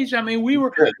those days, I mean,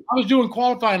 I was doing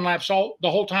qualifying laps the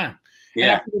whole time. Yeah.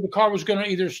 And I figured the car was going to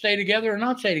either stay together or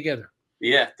not stay together.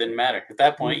 Yeah, didn't matter. At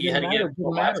that point, you had to get a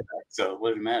lap back, so it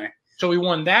wouldn't matter. So we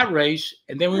won that race,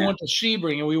 and then we went to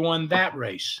Sebring, and we won that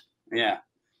race. Yeah.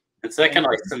 It's that kind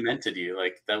of like cemented you.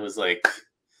 Like, that was like,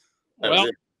 was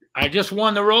it. I just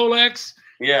won the Rolex.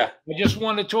 Yeah. I just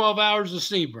won the 12 hours of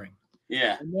Sebring.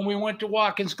 Yeah. And then we went to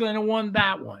Watkins Glen and won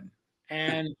that one.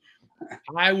 And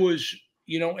I was,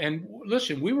 and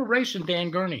listen, we were racing Dan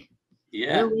Gurney.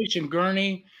 Yeah. We were racing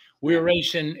Gurney. We were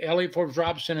racing Elliott Forbes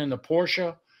Robinson in the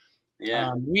Porsche.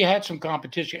 Yeah. We had some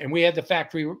competition, and we had the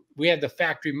factory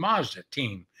Mazda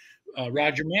team,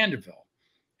 Roger Mandeville.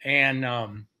 And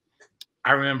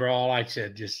I remember all I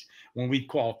said, just when we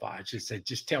qualified,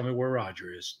 just tell me where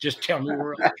Roger is. Just tell me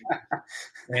where Roger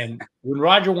is. And when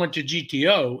Roger went to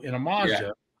GTO in a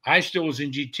Mazda, I still was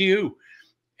in GTO.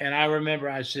 And I remember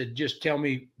I said, just tell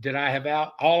me,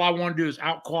 all I want to do is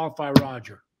out-qualify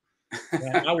Roger.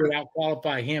 And I would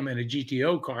out-qualify him in a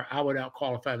GTO car. I would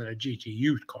out-qualify him in a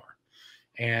GTU car.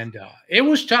 And it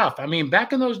was tough. I mean,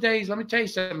 back in those days, let me tell you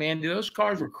something, man. Those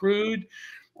cars were crude.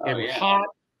 They were hot.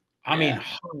 I mean,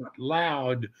 hot,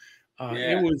 loud.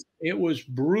 It was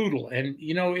brutal. And,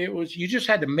 you just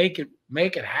had to make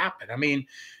it happen. I mean,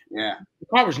 the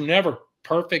car was never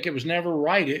perfect. It was never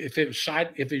right. If it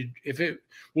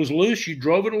was loose, you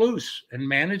drove it loose and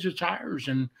managed the tires.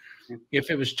 And if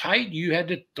it was tight, you had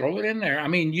to throw it in there. I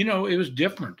mean, it was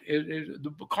different.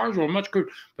 The cars were much good,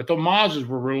 but the Mazdas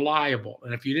were reliable.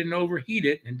 And if you didn't overheat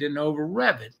it and didn't over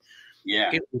rev it,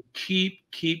 it would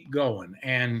keep going.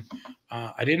 And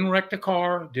I didn't wreck the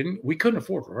car. We couldn't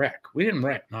afford to wreck. We didn't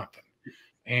wreck nothing.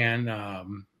 And I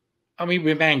mean,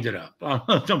 we banged it up.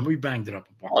 We banged it up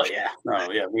a bunch. Oh yeah,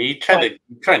 no, yeah. We try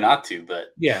not to,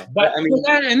 but but I mean,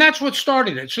 and that's what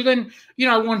started it. So then,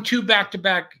 I won 2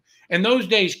 back-to-back. In those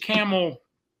days, Camel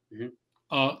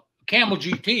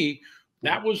GT,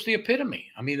 that was the epitome.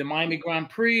 I mean, the Miami Grand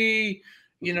Prix,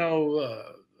 all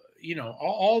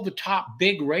the top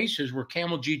big races were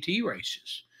Camel GT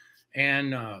races.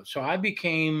 And so I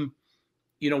became,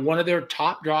 one of their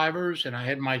top drivers, and I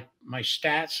had my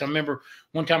stats. I remember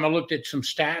one time I looked at some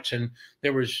stats, and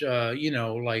there was,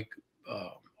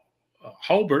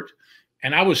 Hobart,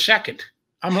 and I was second.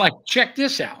 I'm like, check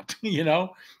this out,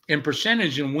 in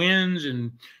percentage and wins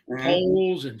and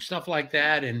poles and stuff like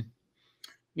that. And,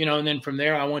 and then from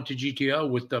there, I went to GTO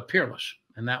with the Peerless.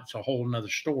 And that's a whole nother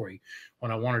story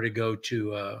when I wanted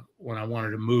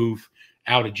to move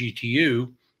out of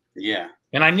GTU. Yeah.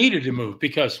 And I needed to move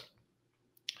because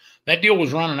that deal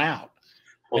was running out.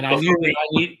 Well, and I knew that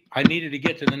I needed to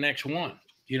get to the next one.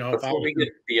 Before we get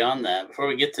beyond that, before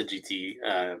we get to GT,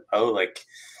 all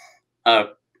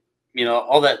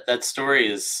that story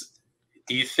is,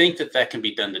 do you think that can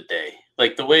be done today?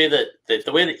 Like the way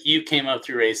that you came up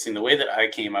through racing, the way that I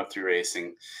came up through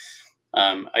racing,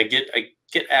 I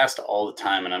get asked all the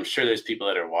time, and I'm sure there's people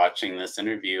that are watching this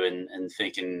interview and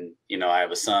thinking, I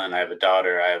have a son, I have a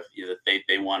daughter,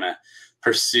 they want to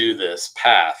pursue this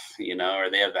path, or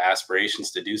they have the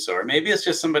aspirations to do so, or maybe it's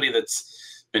just somebody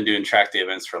that's been doing track day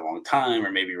events for a long time,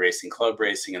 or maybe racing club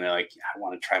racing, and they're like, I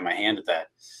want to try my hand at that.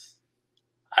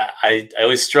 I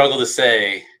always struggle to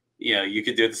say, you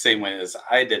could do it the same way as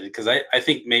I did it, because I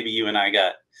think maybe you and I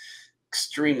got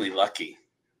extremely lucky,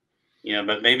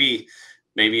 but maybe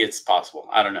it's possible.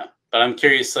 I don't know. But I'm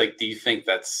curious, like, do you think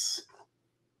that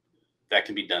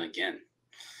can be done again?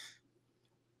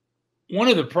 One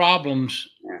of the problems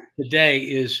today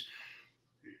is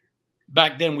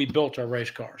back then we built our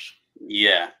race cars.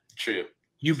 Yeah, true.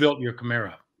 You built your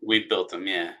Camaro. We built them,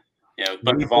 yeah. Yeah, with a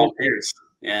bunch We of built volunteers.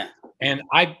 Yeah. And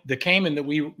the Cayman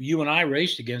that you and I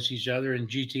raced against each other in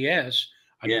GTS,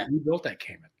 Yeah. we built that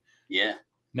Cayman. Yeah.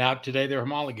 Now today they're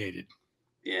homologated.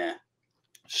 Yeah.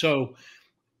 So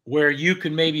where you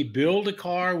can maybe build a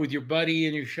car with your buddy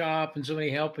in your shop and somebody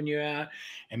helping you out,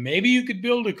 and maybe you could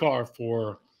build a car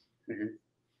for,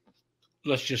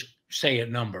 let's just say a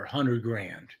number, 100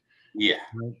 grand. Yeah.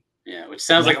 Right? Yeah. Which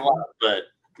sounds like a lot, but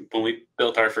when we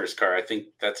built our first car, I think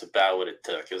that's about what it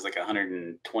took. It was like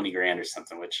 120 grand or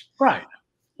something, which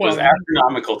was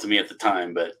astronomical to me at the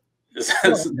time, but it's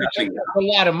a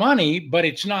lot of money, but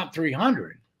it's not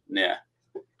 300. Yeah.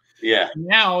 Yeah.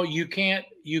 Now you can't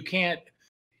the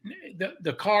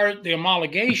car, the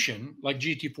homologation, like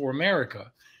GT4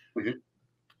 America,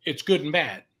 it's good and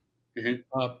bad. When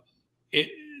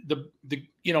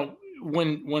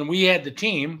we had the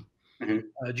team,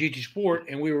 GT Sport,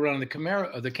 and we were running the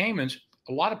Camaro, the Caymans,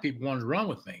 a lot of people wanted to run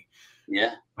with me.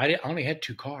 Yeah. I only had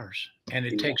 2 cars, and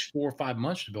it takes 4 or 5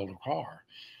 months to build a car.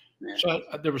 Yeah. So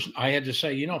I had to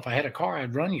say, if I had a car,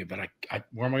 I'd run you, but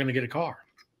where am I going to get a car?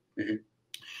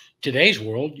 Today's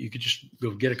world, you could just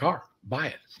go get a car, buy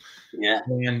it. Yeah.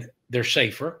 And they're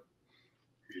safer,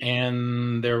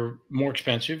 and they're more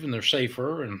expensive, and they're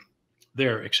safer, and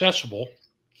they're accessible.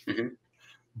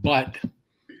 But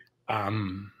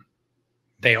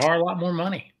they are a lot more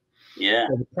money. Yeah.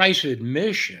 So the price of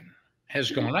admission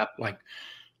has gone up. Like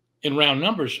in round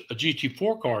numbers, a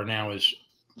GT4 car now is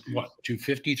what,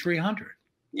 250, 300.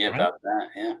 Yeah, right? About that.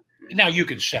 Yeah. Now you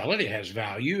can sell it. It has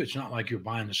value. It's not like you're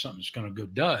buying something that's going to go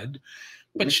dud,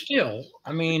 but still,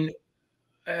 I mean,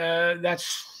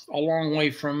 that's a long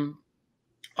way from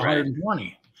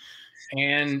 120.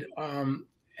 And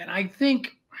I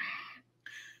think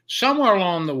somewhere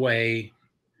along the way,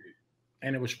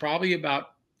 and it was probably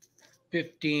about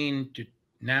 15 to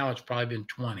now it's probably been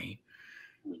 20,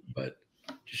 but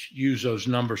just use those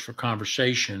numbers for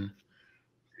conversation.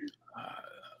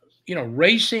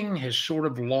 Racing has sort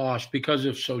of lost because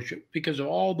of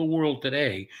all the world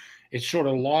today, it's sort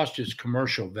of lost its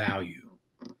commercial value.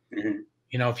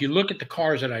 If you look at the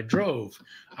cars that I drove,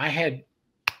 I had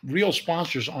real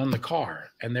sponsors on the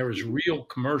car, and there was real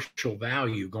commercial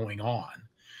value going on.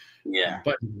 Yeah.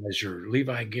 Budweiser,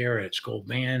 Levi Garrett's, Gold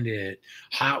Bandit,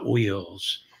 Hot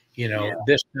Wheels,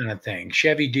 this kind of thing.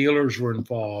 Chevy dealers were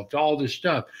involved, all this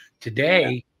stuff.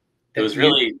 Today, it was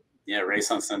really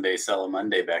race on Sunday, sell on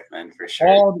Monday back then, for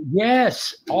sure.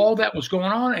 All that was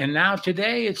going on. And now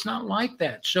today it's not like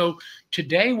that. So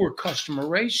today we're customer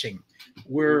racing.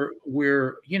 We're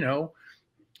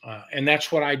and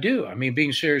that's what I do. I mean,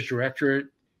 being series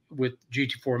director with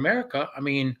GT4 America, I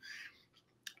mean,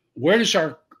 where does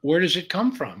it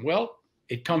come from? Well,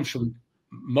 it comes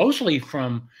mostly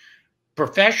from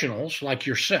professionals like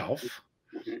yourself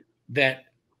that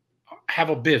have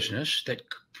a business, that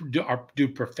do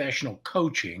professional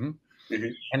coaching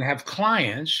and have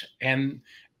clients. And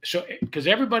so, because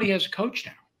everybody has a coach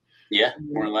now. Yeah,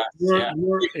 more or less.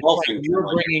 You're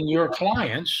bringing your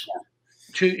clients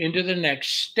into the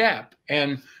next step.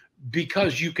 And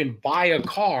because you can buy a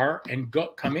car and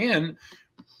come in,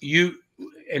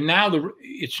 and now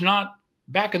it's not,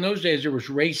 back in those days, there was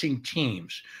racing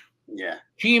teams. Yeah.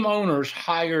 Team owners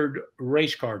hired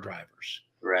race car drivers.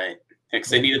 Right. Because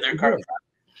they needed their car.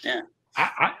 Yeah.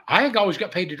 I always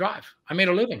got paid to drive. I made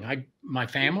a living. I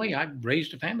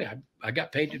raised a family. I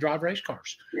got paid to drive race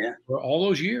cars. Yeah. For all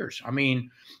those years. I mean,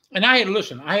 and I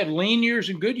had lean years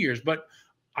and good years, but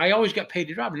I always got paid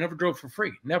to drive. I never drove for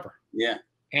free. Never. Yeah.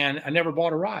 And I never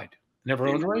bought a ride. Never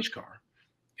owned a race car,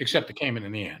 except the Cayman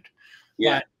in the end.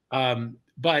 Yeah.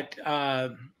 But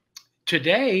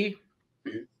today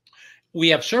we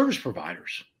have service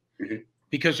providers.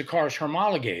 Because the car is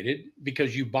homologated,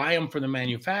 because you buy them from the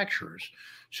manufacturers.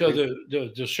 So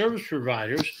the service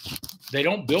providers, they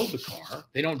don't build the car,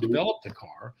 they don't develop the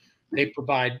car, they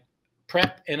provide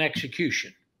prep and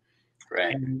execution.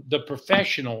 Right. And the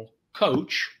professional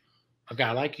coach, a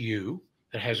guy like you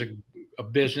that has a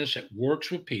business that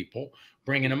works with people,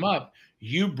 bringing them up,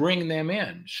 you bring them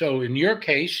in. So in your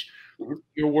case,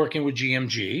 you're working with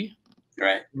GMG,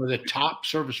 right? One of the top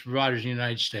service providers in the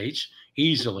United States,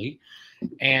 easily.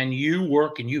 And you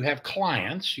work and you have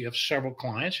clients, you have several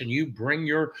clients, and you bring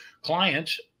your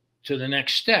clients to the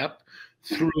next step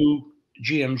through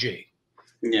GMG.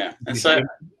 Yeah. And so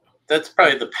that's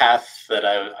probably the path that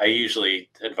I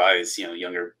usually advise,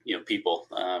 younger, people,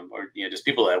 or, just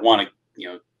people that want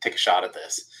to, take a shot at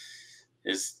this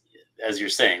is, as you're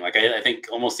saying, like, I think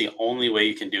almost the only way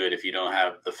you can do it if you don't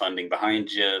have the funding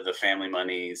behind you, the family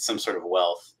money, some sort of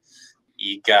wealth,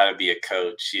 you got to be a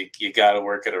coach. You got to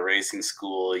work at a racing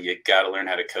school. You got to learn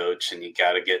how to coach, and you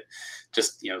got to get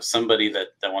just somebody that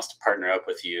wants to partner up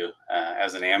with you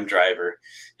as an AM driver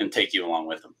and take you along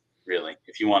with them. Really,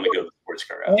 if you want to go the sports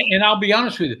car route. And I'll be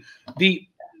honest with you,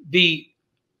 the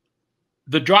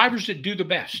drivers that do the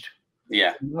best,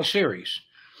 in the series,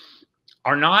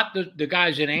 are not the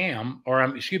guys in AM or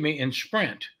in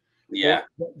sprint. Yeah.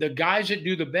 The guys that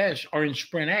do the best are in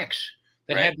Sprint X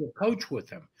that have their coach with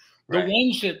them. The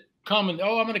ones that come and,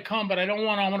 I'm going to come, but I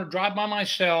want to drive by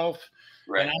myself,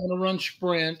 and I'm going to run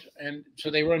sprint. And so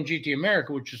they run GT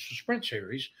America, which is the sprint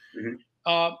series.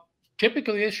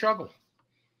 Typically they struggle.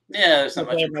 Yeah, there's not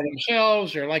much by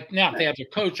themselves. They're like, now if they have their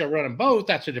coach or run them both,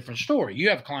 that's a different story. You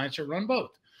have clients that run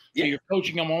both. So you're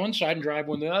coaching them on one side and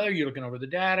driving on the other. You're looking over the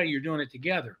data. You're doing it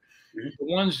together. The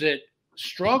ones that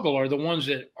struggle are the ones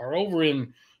that are over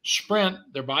in sprint.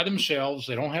 They're by themselves.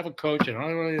 They don't have a coach. They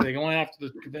don't have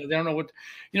to. They don't know what.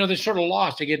 They're sort of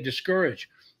lost. They get discouraged.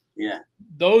 Yeah.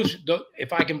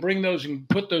 If I can bring those and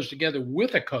put those together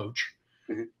with a coach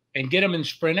and get them in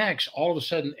Sprint X, all of a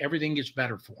sudden everything gets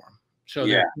better for them. So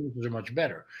their chances are much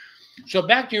better. So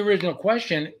back to your original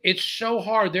question, it's so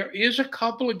hard. There is a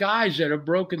couple of guys that have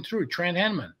broken through. Trent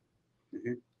Henman.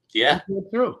 Yeah.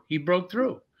 He broke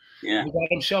through. Yeah. He got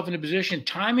himself in a position.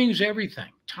 Timing is everything.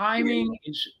 Timing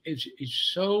is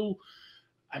so,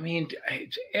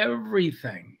 it's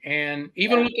everything. And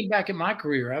even looking back at my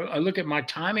career, I look at my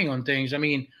timing on things. I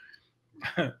mean,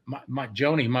 my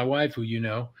Joni, my wife, who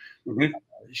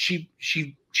she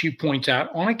points out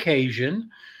on occasion,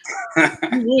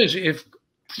 if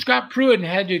Scott Pruitt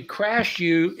had to crash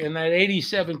you in that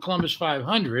 87 Columbus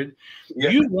 500,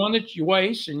 you'd won the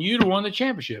race and you'd have won the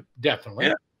championship,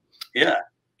 definitely. Yeah.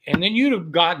 And then you'd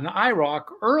have gotten IROC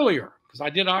earlier, because I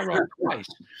did IROC twice.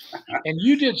 And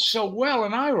you did so well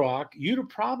in IROC, you'd have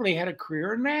probably had a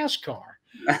career in NASCAR.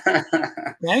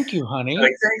 Thank you, honey.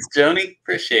 Thanks, Joni.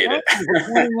 Appreciate it.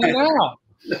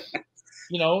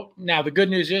 Now the good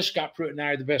news is Scott Pruitt and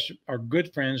I are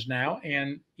good friends now.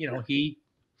 And,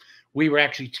 we were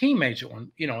actually teammates at one,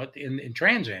 in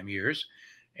Trans Am years.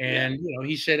 And,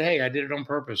 he said, hey, I did it on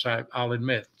purpose. I'll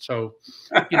admit. So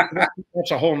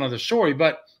that's a whole nother story,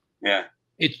 but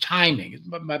it's timing.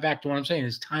 Back to what I'm saying,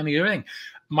 it's timing everything.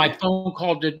 My phone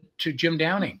call to Jim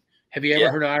Downing. Have you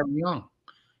ever heard of Ira Young?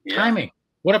 Timing.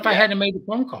 What if I hadn't made the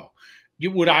phone call?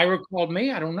 Would Ira called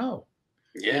me? I don't know.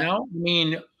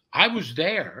 I was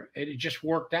there. It just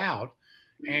worked out.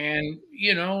 And,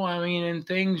 and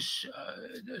things.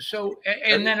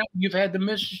 And then you've had the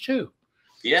misses too.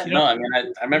 Yeah, I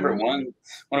remember one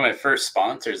of my first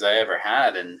sponsors I ever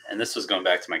had, and this was going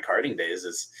back to my karting days,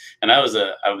 I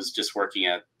was just working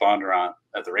at Bondurant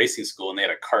at the racing school, and they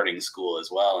had a karting school as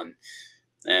well,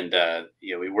 and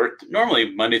we worked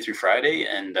normally Monday through Friday,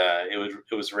 and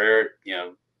it was rare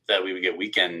that we would get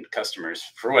weekend customers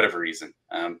for whatever reason.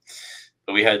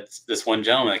 But we had this one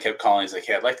gentleman that kept calling. He's like,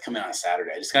 hey, I'd like to come in on a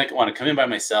Saturday. I just kind of want to come in by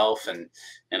myself, and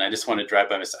I just want to drive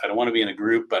by myself. I don't want to be in a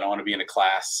group. I don't want to be in a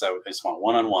class. So I just want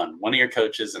one-on-one, one of your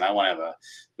coaches, and I want to have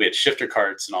we had shifter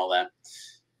carts and all that.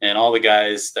 And all the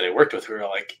guys that I worked with were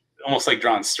like, almost like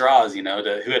drawing straws, who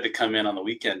had to come in on the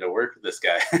weekend to work with this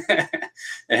guy.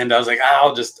 And I was like,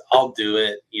 I'll do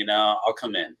it. I'll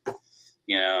come in.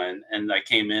 And I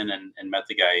came in and met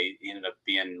the guy. He ended up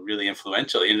being really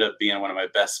influential. He ended up being one of my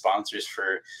best sponsors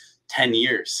for 10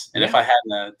 years. And if I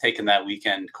hadn't taken that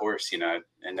weekend course, I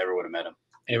never would have met him.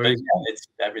 It's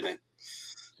everything.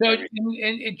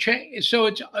 So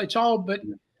it's all, but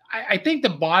I think the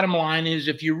bottom line is,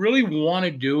 if you really want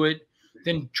to do it,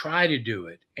 then try to do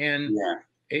it. And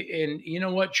you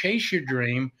know what? Chase your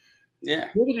dream. Yeah.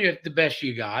 Give it the best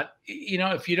you got.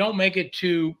 If you don't make it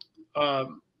to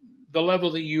the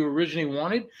level that you originally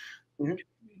wanted,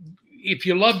 if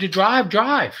you love to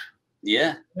drive.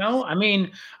 Yeah.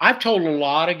 I've told a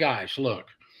lot of guys, look,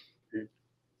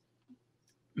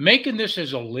 making this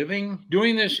as a living,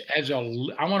 doing this I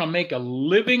want to make a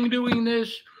living doing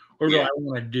this, or do I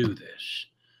want to do this?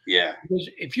 Yeah. Because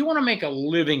if you want to make a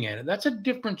living in it, that's a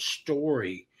different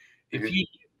story. If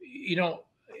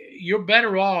you're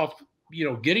better off,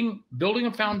 building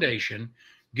a foundation,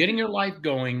 getting your life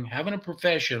going, having a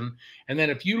profession. And then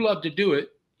if you love to do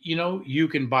it, you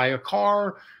can buy a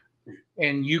car,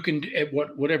 and you can,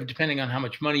 whatever, depending on how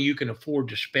much money you can afford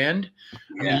to spend.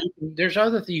 There's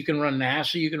other things. You can run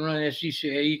NASA, you can run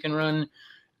SCCA, you can run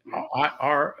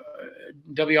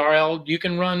WRL, you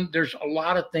can run, there's a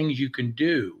lot of things you can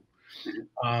do.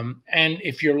 And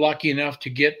if you're lucky enough to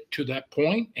get to that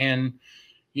point, and,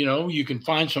 you can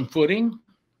find some footing,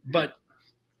 but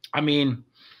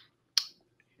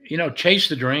chase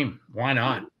the dream. Why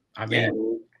not?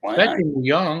 Why not? especially when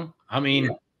you're young. I mean,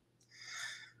 Yeah.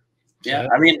 Yeah, so,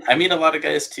 I meet a lot of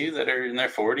guys too that are in their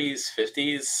 40s,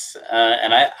 50s,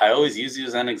 and I always use you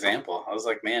as an example. I was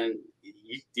like, man,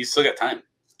 you still got time.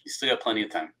 You still got plenty of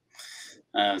time.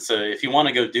 So if you want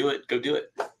to go do it, go do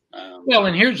it. well,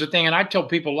 and here's the thing, and I tell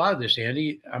people a lot of this,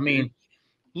 Andy. I Mhm, mean,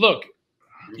 look,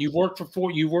 mhm. you've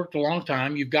worked a long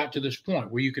time. You've got to this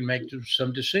point where you can make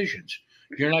some decisions.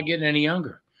 You're not getting any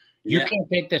younger. You Yeah, can't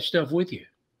take that stuff with you.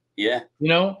 yeah, You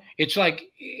know, it's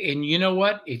like, and you know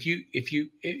what? If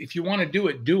you want to do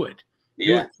it, do it.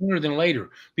 Do it yeah, sooner than later,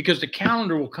 because the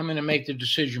calendar will come in and make the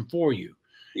decision for you.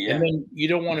 And yeah, then you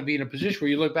don't want to be in a position where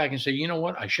you look back and say, you know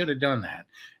what, I should have done that,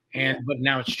 and yeah, but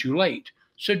now it's too late.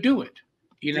 So do it.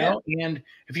 You yeah, know, and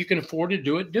if you can afford to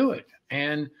do it, do it,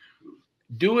 and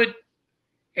do it.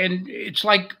 And it's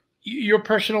like your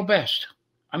personal best.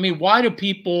 I mean, why do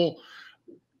people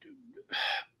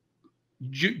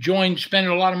join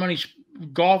spending a lot of money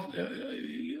golf,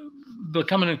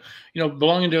 becoming,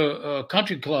 belonging to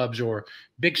country clubs or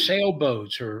big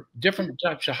sailboats or different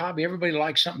types of hobby? Everybody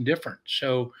likes something different.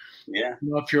 So, yeah,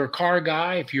 if you're a car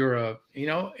guy, if you're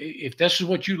if this is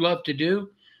what you love to do,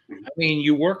 mhm. I mean,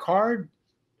 you work hard.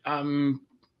 Um,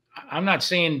 I'm not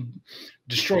saying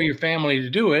destroy your family to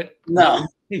do it, No,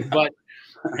 but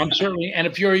I'm certainly, and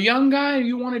if you're a young guy,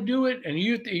 you want to do it, and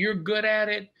you're good at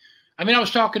it. I mean, I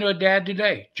was talking to a dad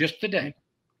today, just today,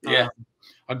 uh, yeah,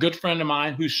 a good friend of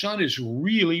mine whose son is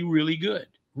really, really good,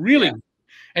 yeah, really,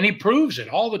 and he proves it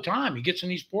all the time. He gets in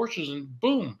these Porsches and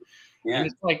boom, and yeah,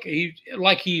 it's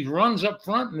like he runs up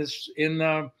front in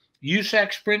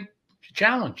USAC Sprint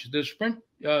Challenge, the Sprint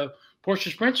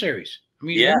Porsche Sprint Series. I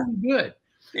mean, he's yeah, really good.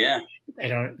 yeah, They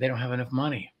don't have enough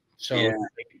money, so yeah,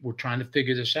 we're trying to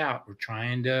figure this out. We're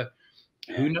trying to,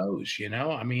 who yeah. knows,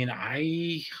 I mean,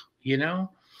 you know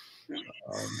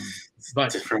um, It's a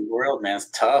but different world, man. It's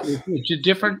tough. it's a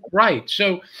different, right?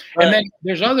 So, and But then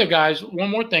there's other guys, one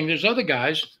more thing, there's other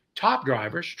guys, top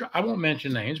drivers, I won't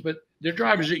mention names, but they're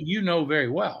drivers that you know very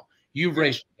well. You've yeah,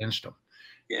 raced against them,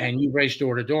 yeah, and you've raced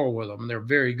door to door with them. They're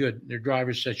very good. They're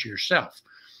drivers such as yourself,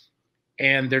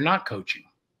 and they're not coaching,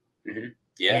 mhm,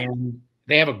 yeah, and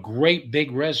they have a great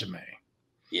big resume.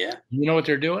 yeah. You know what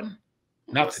they're doing?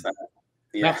 What's Nothing. that?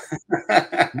 Yeah, Nothing.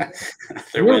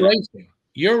 they're You're winning. racing.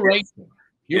 You're Yes. racing.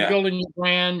 You're Yeah, building your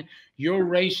brand. You're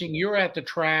racing. You're at the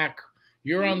track.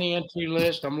 You're mhm, on the entry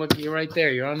list. I'm looking at you right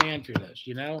there. You're on the entry list.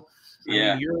 I mean,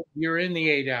 yeah, you're in the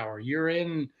 8 hour. You're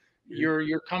in. mhm,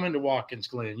 You're coming to Watkins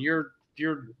Glen. You're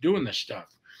doing this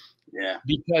stuff yeah,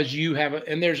 because you have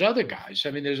and there's other guys.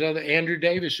 I mean, there's other. Andrew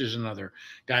Davis is another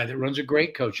guy that runs a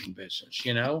great coaching business.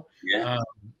 yeah, Um,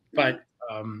 yeah. but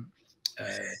uh,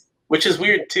 Which is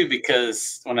weird too,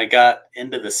 because when I got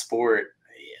into the sport,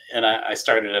 and I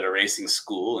started at a racing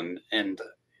school, and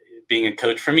being a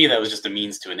coach for me, that was just a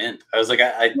means to an end. I was like,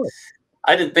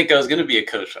 I didn't think I was going to be a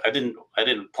coach. I didn't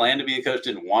plan to be a coach.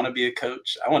 Didn't want to be a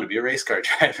coach. I want to be a race car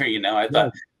driver. I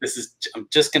thought yeah, I'm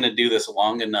just going to do this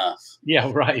long enough yeah,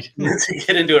 right, to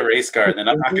get into a race car, and then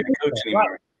I'm not going to coach right,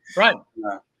 anymore. right.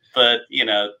 But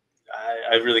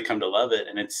I've really come to love it,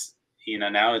 and it's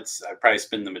now I probably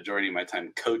spend the majority of my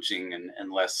time coaching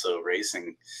and less so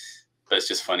racing. But it's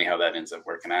just funny how that ends up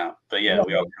working out. But yeah,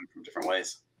 we all come from different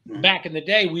ways. Mhm. Back in the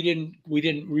day, we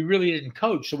really didn't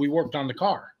coach, so we worked on the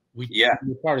car. Yeah, We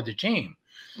were part of the team,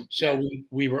 so yeah,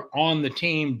 we were on the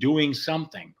team doing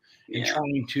something and yeah,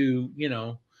 trying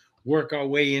to work our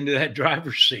way into that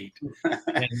driver's seat.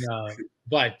 And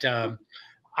but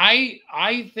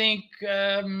I think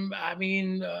I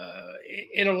mean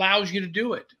it allows you to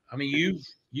do it. I mean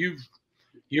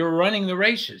you're running the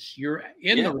races, you're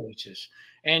in yeah, the races,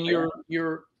 and yeah,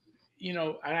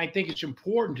 and I think it's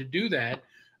important to do that.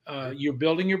 You're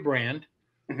building your brand,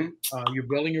 hmm, you're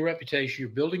building your reputation, you're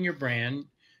building your brand,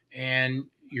 and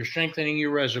you're strengthening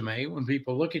your resume. When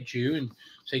people look at you and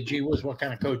say, "Gee whiz, what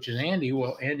kind of coach is Andy?"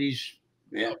 Well, Andy's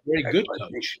yeah. a very good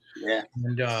Excellent. coach, Yeah,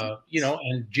 and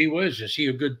and gee whiz, is he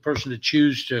a good person to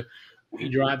choose to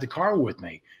mhm, drive the car with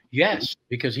me? mhm, Yes,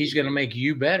 because he's going to make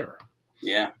you better.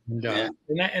 yeah, And yeah,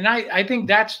 I think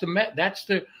that's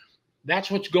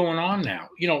what's going on now.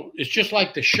 It's just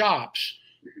like the shops.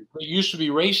 mhm, There used to be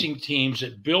racing teams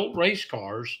that built race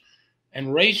cars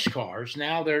and race cars.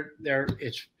 Now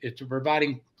it's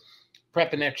providing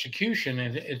prep and execution,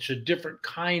 and it's a different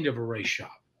kind of a race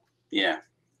shop. yeah.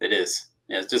 It is.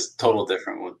 Yeah, it's just So, total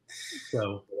different one.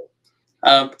 so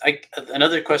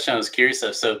Another question I was curious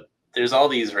of. So there's all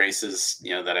these races,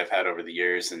 that I've had over the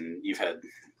years, and you've had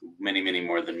many, many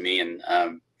more than me. And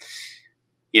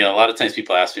a lot of times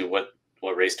people ask me what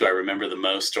race do I remember the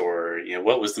most, or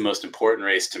what was the most important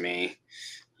race to me.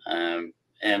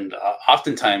 and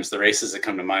oftentimes the races that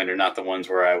come to mind are not the ones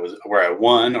where I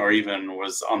won or even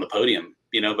was on the podium,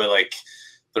 but like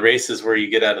the races where you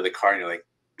get out of the car and you're like,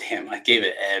 damn, I gave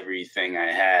it everything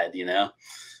I had,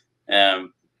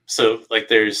 so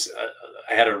like I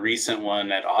had a recent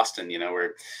one at Austin,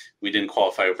 where we didn't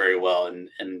qualify very well,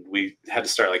 and we had to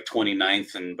start like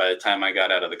 29th, and by the time I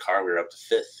got out of the car, we were up to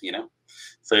 5th,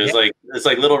 so it's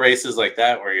like little races like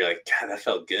that where you're like, God, that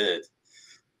felt good.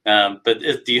 But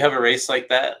do you have a race like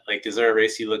that? Like, is there a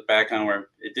race you look back on where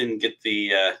it didn't get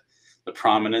the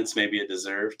prominence maybe it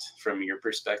deserved from your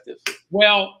perspective?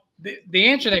 Well, the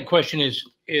answer to that question is,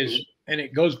 and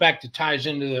it goes back to ties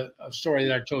into the story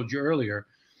that I told you earlier.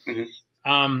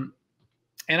 Mm-hmm.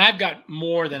 And I've got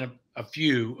more than a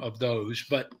few of those,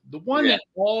 but the one that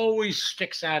always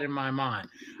sticks out in my mind.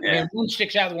 I mean, one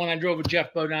sticks out, the one I drove with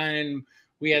Jeff Baldwin, and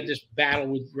we had this battle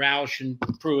with Roush and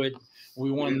Pruitt.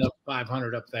 We won the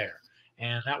 500 up there,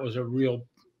 and that was a real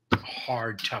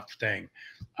hard, tough thing.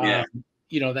 That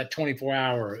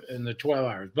 24-hour and the 12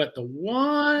 hours. But the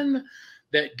one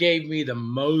that gave me the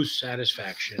most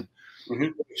satisfaction was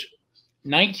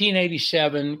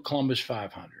 1987 Columbus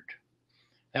 500.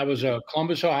 That was a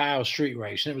Columbus, Ohio street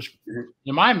race. And it was,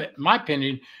 in my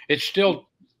opinion, it's still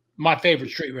my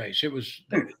favorite street race. It was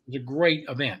a great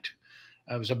event.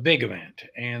 It was a big event,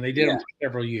 and they did them for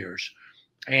several years.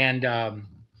 And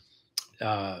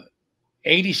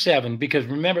 87, because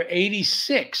remember,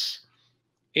 86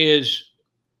 is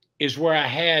where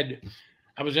I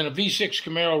was in a V6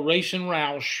 Camaro racing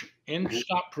Roush in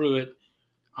Scott Pruitt.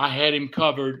 I had him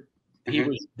covered. He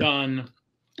was done.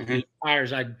 His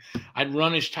tires, I'd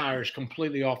run his tires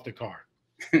completely off the car.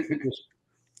 It was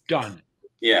done.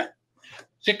 Yeah.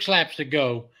 6 laps to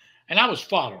go, and I was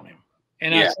following him.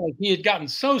 And I was like, he had gotten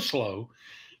so slow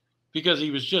because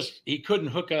he couldn't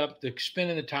hook up the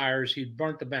spin in the tires. He'd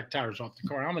burnt the back tires off the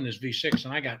car. I'm in this V6,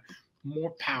 and I got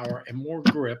more power and more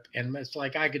grip, and it's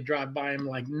like I could drive by him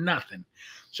like nothing.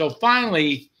 So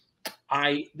finally,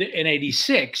 in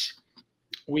 86,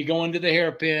 we go into the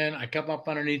hairpin. I come up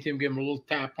underneath him, give him a little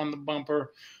tap on the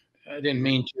bumper. I didn't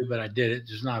mean to, but I did it.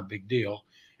 It's not a big deal.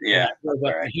 Yeah.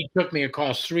 He took me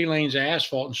across 3 lanes of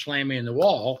asphalt and slammed me in the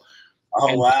wall.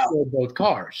 Oh, wow. Destroyed both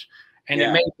cars. And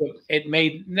it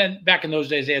made then back in those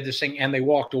days, they had this thing, and they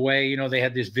walked away. They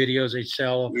had these videos they'd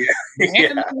sell. Yeah.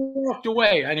 And they walked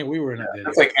away. I knew we were in a video.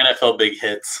 That's like NFL big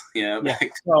hits. Yeah.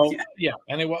 So,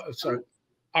 and they were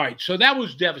all right. So that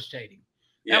was devastating.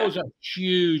 That was a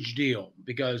huge deal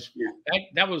because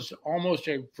that was almost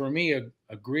for me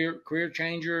a career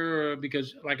changer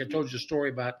because, like I told you the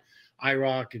story about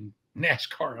IROC and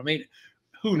NASCAR. I mean,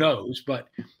 who knows? But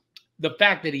the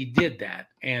fact that he did that,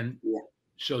 and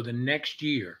so the next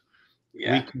year we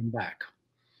came back,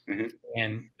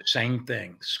 and same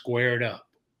thing, squared up.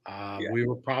 We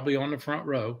were probably on the front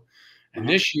row. And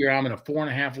this year I'm in a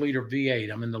 4.5 liter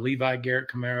V8. I'm in the Levi Garrett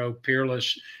Camaro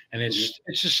Peerless, and it's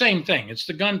the same thing. It's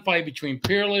the gunfight between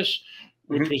Peerless,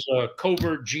 which was a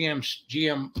covert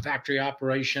GM factory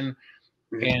operation,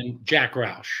 and Jack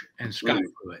Roush and Scott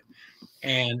Pruitt.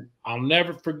 And I'll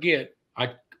never forget.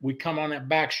 We come on that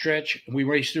back stretch, and we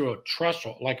raced through a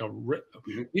trestle,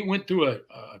 we went through a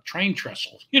train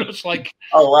trestle. It's like,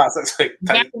 oh wow, so it's like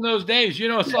back in those days.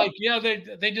 It's like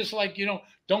they just like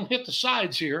don't hit the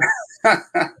sides here.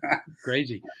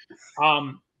 Crazy.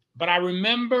 But I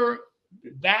remember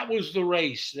that was the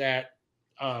race that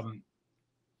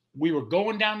we were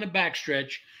going down the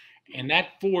backstretch, and that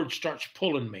Ford starts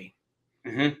pulling me,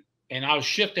 and I was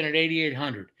shifting at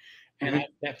 8,800. And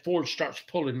that Ford starts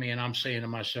pulling me, and I'm saying to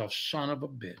myself, son of a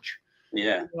bitch.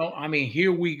 Yeah. I mean,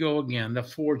 here we go again. The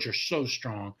Fords are so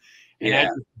strong. And I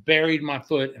just buried my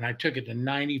foot, and I took it to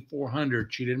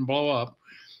 9,400. She didn't blow up.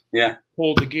 Yeah.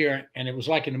 Pulled the gear, and it was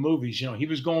like in the movies. He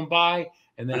was going by,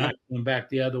 and then I came back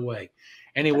the other way.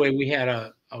 Anyway, we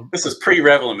had this is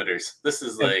pre-rev limiters. This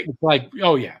is like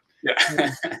oh, yeah.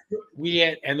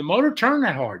 Yeah. And the motor turned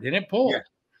that hard, and it pulled.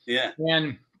 Yeah.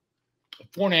 And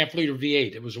 4.5 liter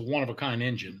V8. It was a one-of-a-kind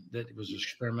engine that was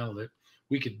experimental. That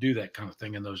we could do that kind of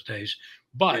thing in those days.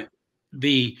 But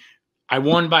I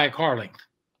won by a car length.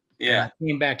 Yeah, I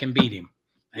came back and beat him.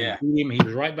 Beat him. He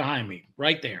was right behind me,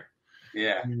 right there.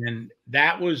 Yeah, and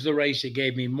that was the race that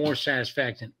gave me more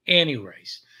satisfaction than any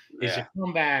race. Is to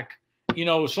come back. It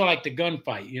was sort of like the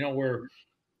gunfight. Where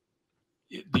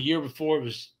the year before it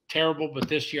was terrible, but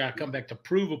this year I come back to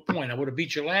prove a point. I would have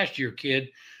beat you last year, kid.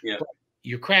 Yeah.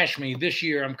 You crashed me this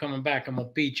year. I'm coming back. I'm gonna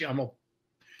beat you. I'm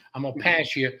gonna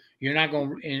pass you. You're not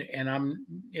gonna, and I'm,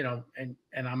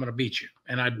 and I'm gonna beat you.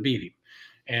 And I beat him,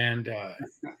 and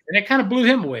it kind of blew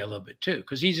him away a little bit too,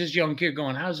 because he's this young kid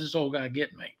going, "How's this old guy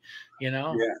getting me?"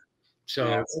 Yeah. So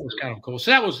Yeah, it was kind of cool.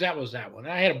 So that was that one.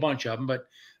 I had a bunch of them, but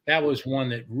that was one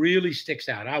that really sticks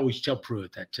out. I always tell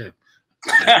Pruitt that too.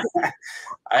 I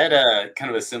had a kind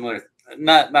of a similar,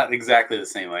 not exactly the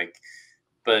same, like,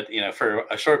 but for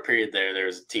a short period there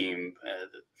was a team,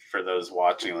 for those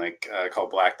watching, like,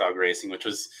 called Black Dog Racing, which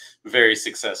was very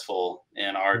successful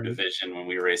in our division when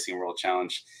we were racing World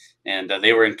Challenge, and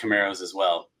they were in Camaros as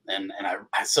well. And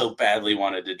I so badly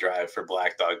wanted to drive for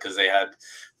Black Dog because they had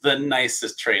the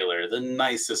nicest trailer, the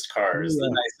nicest cars, the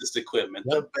nicest equipment,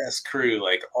 the best crew,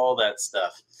 like all that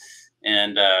stuff.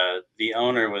 And the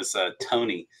owner was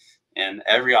Tony. And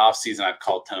every off season, I'd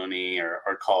call Tony or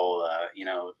call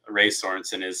Ray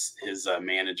Sorensen, his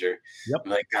manager. Yep.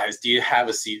 I'm like, guys, do you have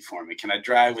a seat for me? Can I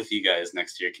drive with you guys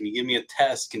next year? Can you give me a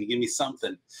test? Can you give me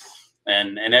something?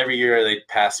 And every year they'd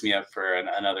pass me up for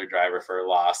another driver, for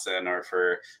Lawson or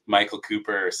for Michael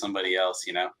Cooper or somebody else,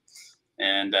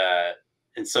 And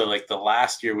so, like, the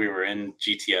last year we were in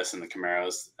GTS in the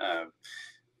Camaros,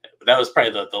 that was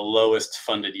probably the lowest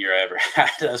funded year I ever had.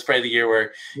 That was probably the year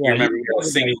where you remember we had a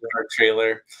single car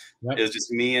trailer. Yep. It was just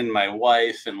me and my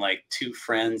wife and like 2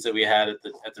 friends that we had at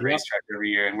the racetrack every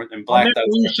year. And Black Dog.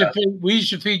 We used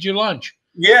to feed you lunch.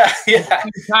 Yeah.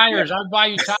 Tires. I'd buy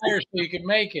you tires so you could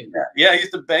make it. Yeah, I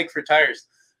used to beg for tires.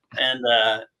 And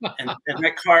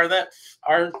that car,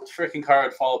 our freaking car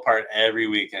would fall apart every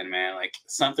weekend, man. Like,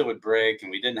 something would break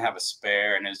and we didn't have a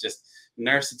spare, and it was just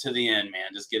nurse it to the end, man.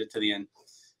 Just get it to the end.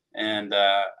 And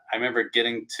I remember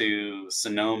getting to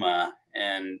Sonoma,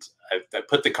 and I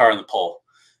put the car on the pole,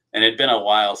 and it'd been a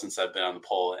while since I've been on the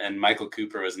pole, and Michael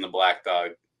Cooper was in the Black Dog,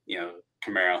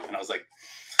 Camaro, and I was like,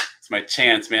 it's my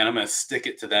chance, man. I'm gonna stick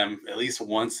it to them at least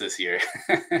once this year.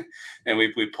 And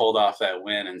we pulled off that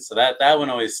win, and so that one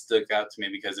always stuck out to me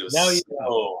because it was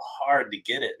so hard to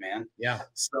get it, man. Yeah,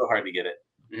 so hard to get it.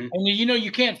 Mm-hmm. And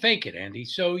you can't fake it, Andy.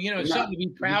 So it's something to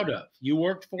be proud of. You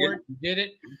worked for it, you did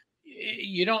it.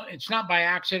 It's not by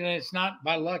accident, it's not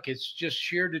by luck, it's just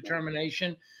sheer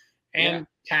determination and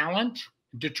talent,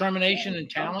 determination and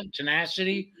talent,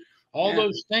 tenacity, all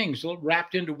those things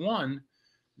wrapped into one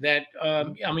that,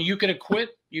 you could have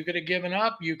quit, you could have given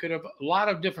up, you could have a lot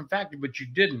of different factors, but you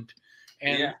didn't.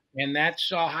 And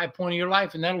that's a high point of your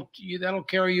life, and that'll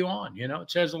carry you on. It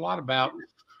says a lot about,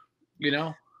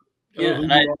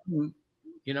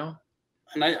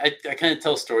 And I kind of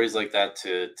tell stories like that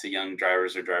to young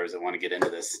drivers or drivers that want to get into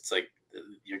this. It's like,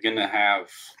 you're going to have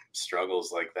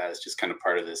struggles like that. It's just kind of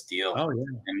part of this deal. Oh, yeah.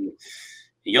 And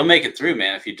you'll make it through,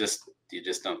 man, if you just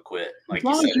don't quit. Like, as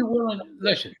long as you're willing.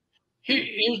 Listen,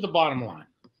 here's the bottom line.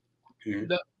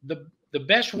 Mm-hmm. The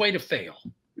best way to fail,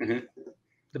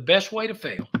 the best way to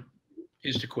fail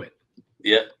is to quit.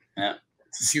 Yeah.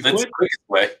 If you That's quit, the quickest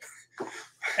way.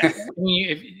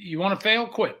 If you want to fail,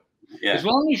 quit. Yeah. As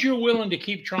long as you're willing to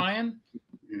keep trying,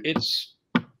 it's,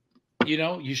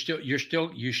 you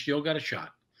still got a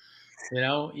shot.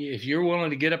 If you're willing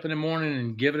to get up in the morning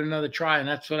and give it another try, and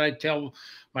that's what I tell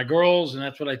my girls, and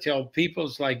that's what I tell people.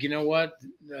 It's like, what,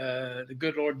 the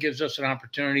good Lord gives us an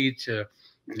opportunity to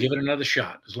give it another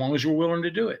shot, as long as we're willing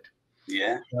to do it.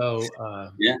 Yeah. So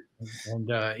and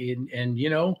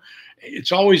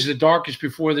it's always the darkest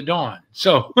before the dawn.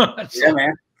 So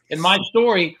man. In my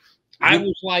story, I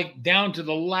was like down to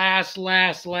the last.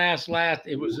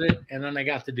 It was it, and then I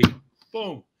got the deal.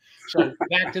 Boom. So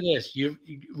back to this. You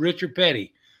Richard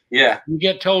Petty. Yeah. You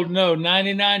get told no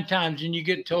 99 times, and you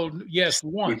get told yes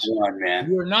once. Man.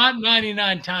 You're not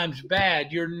 99 times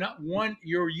bad. You're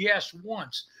You're yes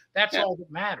once. That's all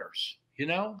that matters.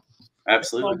 Absolutely.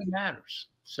 That's all that matters.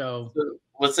 So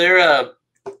was there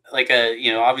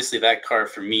obviously that car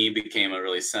for me became a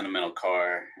really sentimental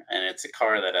car, and it's a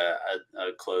car that a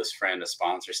close friend, a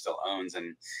sponsor, still owns,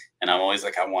 and I'm always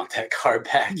like, I want that car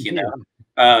back.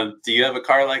 Do you have a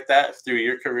car like that through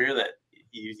your career that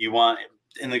you want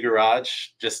in the garage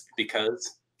just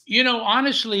because?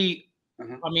 Honestly,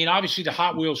 obviously the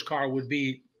Hot Wheels car would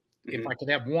be, if I could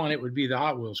have one, it would be the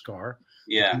Hot Wheels car.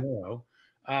 Yeah.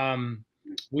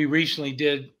 We recently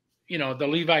did, the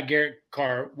Levi Garrett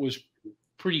car was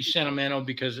pretty sentimental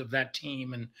because of that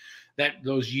team and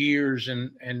those years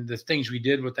and the things we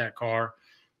did with that car.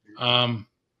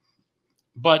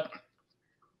 But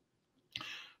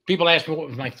people ask me what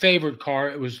was my favorite car.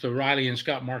 It was the Riley and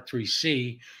Scott Mark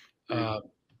III-C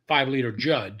 5-liter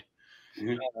Judd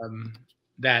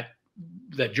that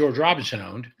George Robinson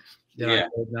owned. And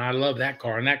I love that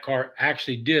car. And that car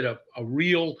actually did a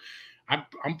real.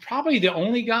 I'm probably the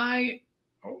only guy,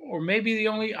 or maybe the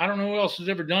only, I don't know who else has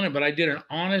ever done it, but I did an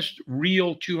honest,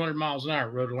 real 200 miles an hour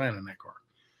at Road Atlanta in that car.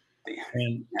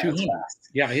 And 200.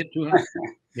 Yeah, I hit 200.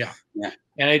 Yeah.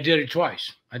 And I did it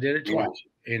twice.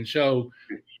 And so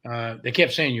they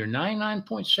kept saying, you're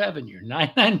 99.7, you're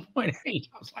 99.8. I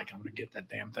was like, I'm going to get that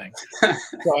damn thing.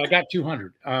 So I got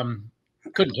 200.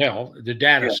 Couldn't tell the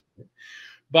data. Yeah.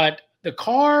 But the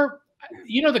car,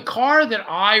 the car that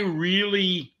I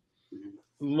really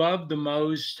loved the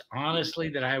most, honestly,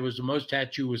 that I was the most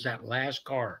attached to was that last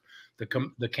car, the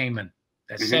Cayman,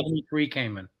 that 73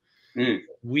 Cayman.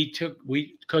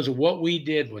 Because of what we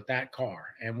did with that car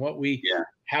and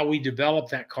how we developed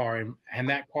that car. And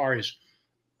that car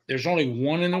there's only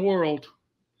one in the world,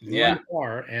 one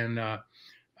car. And a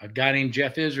guy named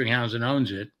Jeff Isringhausen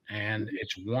owns it. And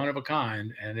it's one of a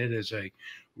kind. And it is a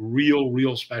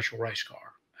real special race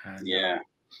car. And,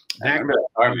 I remember that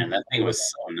car, man. That thing was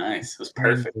so nice. It was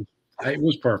perfect. It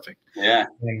was perfect. Yeah.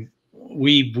 And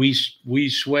we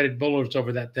sweated bullets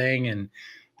over that thing, and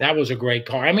that was a great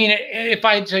car. I mean, if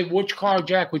I'd say which car,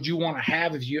 Jack, would you want to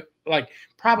have if you like,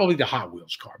 probably the Hot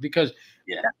Wheels car, because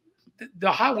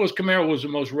the Hot Wheels Camaro was the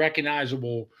most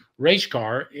recognizable race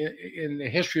car in the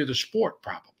history of the sport,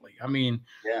 probably. I mean,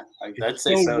 I'd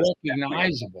say so.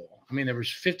 Recognizable. I mean, there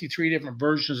was 53 different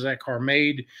versions of that car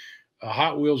made.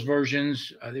 Hot Wheels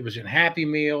versions. It was in Happy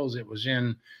Meals.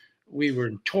 We were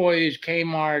in Toys,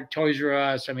 Kmart, Toys R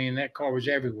Us. I mean, that car was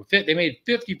everywhere. They made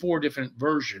 54 different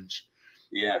versions.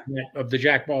 Of the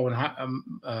Jack Baldwin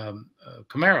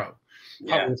Camaro,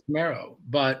 Hot Wheels Camaro.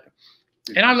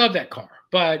 And I love that car.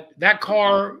 But that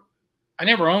car, I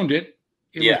never owned it.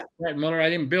 It was Brett Miller. I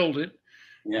didn't build it.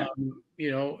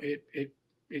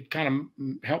 It kind of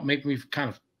helped make me kind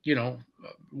of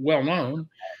well known.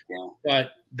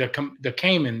 But the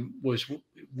Cayman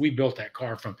we built that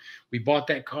car we bought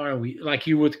that car, and like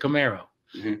you with the Camaro.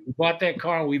 We bought that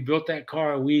car, we built that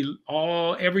car,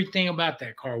 everything about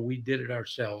that car, we did it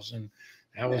ourselves. And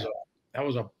that was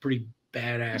a pretty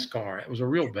badass car. It was a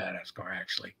real badass car,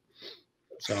 actually.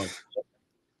 So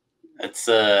it's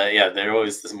they're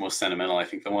always the most sentimental. I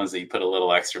think the ones that you put a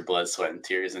little extra blood, sweat, and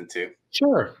tears into.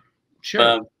 Sure.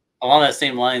 Along that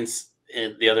same lines,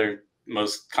 the other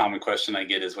most common question I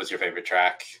get is, what's your favorite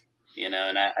track? And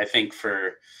I think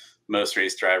for most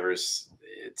race drivers,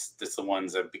 it's the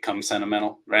ones that become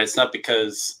sentimental, right? It's not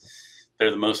because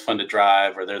they're the most fun to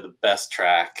drive or they're the best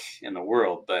track in the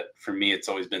world, but for me, it's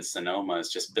always been Sonoma.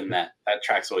 It's just been that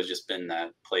track's always just been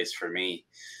that place for me,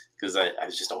 because I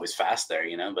was just always fast there,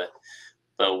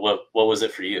 but what was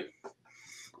it for you?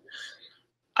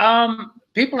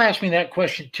 People ask me that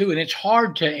question too, and it's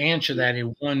hard to answer that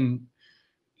in one,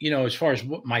 as far as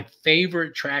what my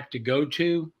favorite track to go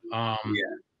to.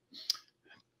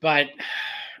 But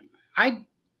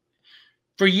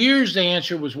for years, the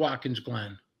answer was Watkins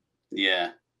Glen. Yeah.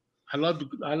 I loved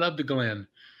the Glen.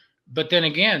 But then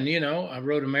again, I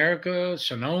rode America,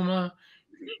 Sonoma,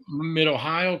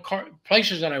 Mid-Ohio,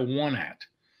 places that I won at,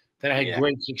 that I had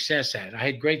great success at. I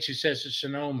had great success at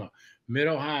Sonoma,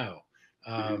 Mid-Ohio,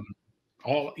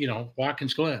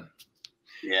 Watkins Glen.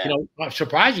 Yeah.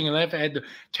 Surprisingly enough, I had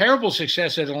terrible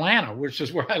success at Atlanta, which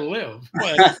is where I live.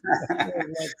 But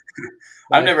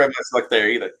I've never had much luck there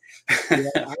either.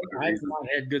 I've not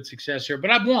had good success there, but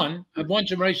I've won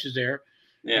some races there.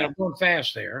 And I've won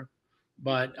fast there.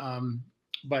 But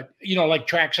like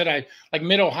tracks that like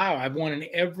Mid-Ohio, I've won in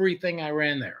everything I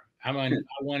ran there. I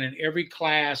won in every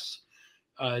class,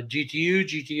 GTU,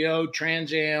 GTO,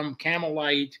 Trans Am, Camel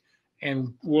Light,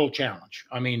 and World Challenge.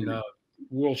 I mean,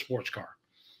 World Sports Car.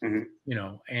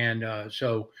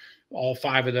 So all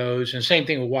 5 of those, and same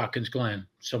thing with Watkins Glen.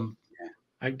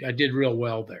 I did real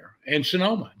well there, and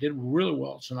Sonoma did really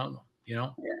well at Sonoma.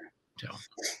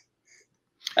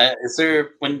 So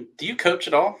do you coach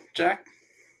at all, Jack?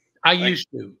 I used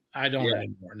to. I don't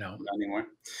anymore. No, not anymore.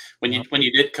 When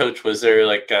you did coach, was there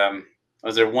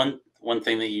one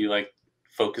thing that you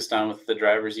focused on with the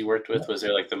drivers you worked with? Was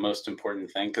there the most important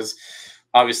thing? Because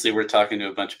obviously we're talking to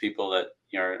a bunch of people that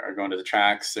are going to the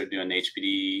tracks, they're doing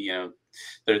HPD,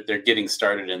 they're getting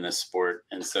started in this sport,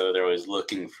 and so they're always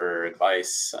looking for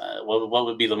advice. What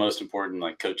would be the most important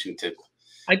coaching tip?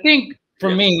 I think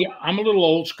for me, I'm a little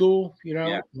old school.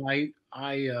 And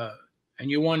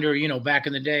you wonder, back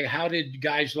in the day, how did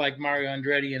guys like Mario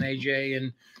Andretti and AJ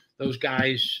and those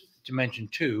guys, to mention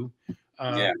 2,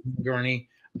 Gurney,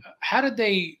 how did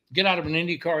they get out of an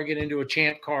Indy car, get into a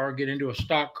champ car, get into a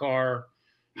stock car?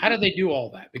 How did they do all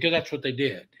that? Because that's what they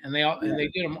did, and they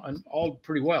did them all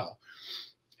pretty well.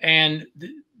 And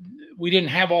you didn't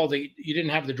have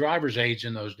the driver's aids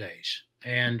in those days.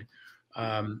 And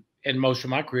most of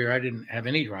my career, I didn't have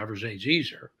any driver's aids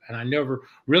either. And I never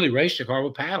really raced a car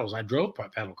with paddles. I drove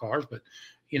paddle cars, but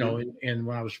and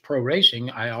when I was pro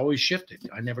racing, I always shifted.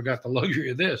 I never got the luxury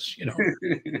of this,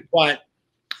 But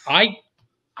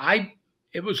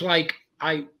it was like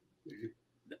I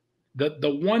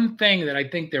the one thing that I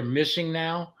think they're missing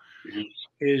now Mhm.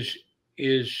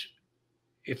 is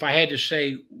if I had to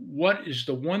say what is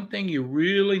the one thing you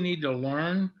really need to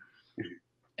learn, Mhm.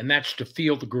 and that's to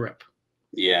feel the grip,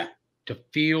 Yeah. to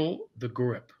feel the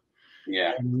grip,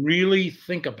 Yeah. and really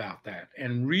think about that,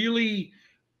 and really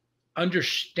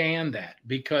understand that,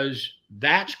 because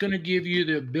that's going to give you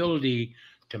the ability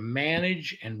to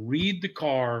manage and read the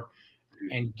car Mhm.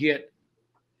 and get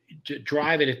to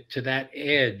drive it to that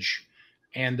edge.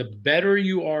 And the better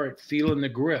you are at feeling the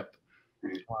grip,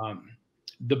 Mhm. um,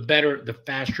 the better, the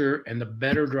faster, and the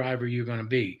better driver you're going to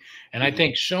be. And I Mhm.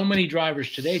 think so many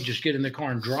drivers today just get in the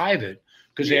car and drive it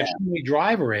because they have Yeah. so many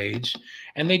driver aids,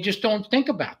 and they just don't think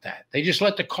about that. They just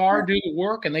let the car do the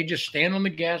work, and they just stand on the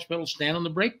gas pedal, stand on the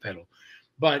brake pedal.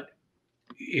 But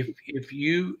if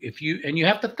you and you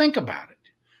have to think about it.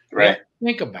 You have Right. to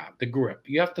think about the grip.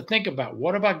 You have to think about,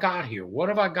 what have I got here? What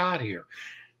have I got here?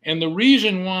 And the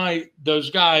reason why those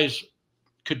guys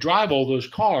could drive all those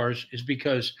cars is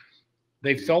because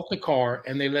they Mhm. felt the car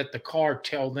and they let the car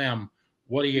tell them,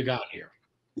 what do you got here?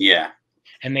 Yeah.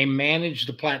 And they manage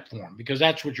the platform, because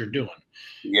that's what you're doing.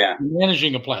 Yeah. You're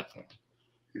managing a platform.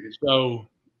 Mhm. So,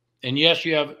 and yes,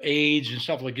 you have aids and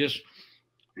stuff like this.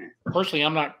 Mhm. Personally,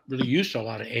 I'm not really used to a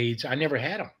lot of aids. I never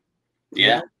had them.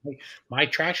 Yeah. My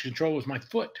traction control was my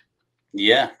foot,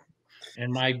 Yeah.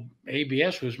 and my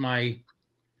ABS was my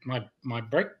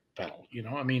brake pedal.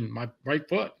 I mean, my right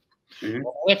foot Mhm.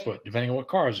 or left foot, depending on what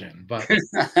car is in. But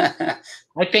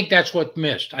I think that's what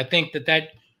missed. I think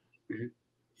Mhm.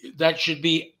 that should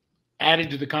be added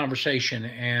to the conversation,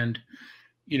 and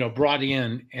brought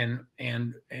in, and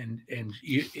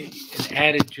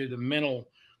added to the mental.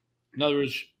 In other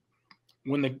words,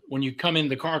 when you come in,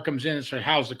 the car comes in and say,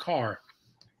 "How's the car?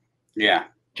 Yeah.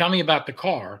 Tell me about the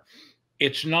car."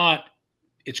 It's not.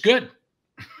 It's good.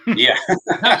 Yeah.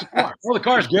 How's the car? Oh, the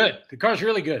car's good. The car's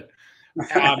really good.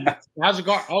 How's the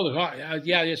car? Oh, the car.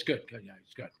 Yeah, it's good. Good. Yeah,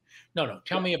 it's good. No, no.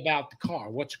 Tell me about the car.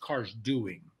 What's the car's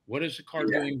doing? What is the car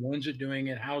Yeah. doing? When's it doing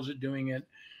it? How's it doing it?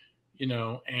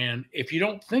 And if you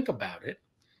don't think about it,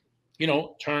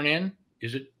 turn in.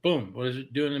 Is it boom? What does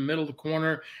it do in the middle of the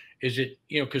corner? Is it,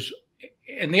 because,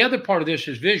 and the other part of this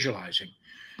is visualizing,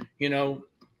 you know,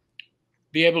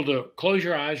 be able to close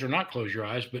your eyes, or not close your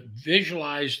eyes, but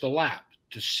visualize the lap,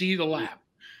 to see the lap,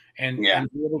 and Yeah.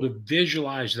 and be able to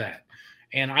visualize that.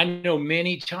 And I know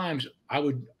many times I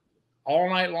would, all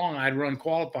night long, I'd run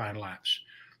qualifying laps,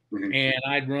 Mhm. and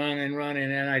I'd run and run,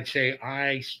 and then I'd say,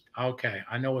 okay,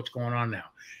 I know what's going on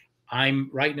now. I'm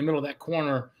right in the middle of that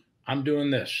corner. I'm doing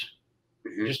this,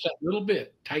 Mhm. just that little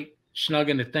bit tight, snug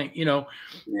in the thing, Yeah.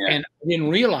 and I didn't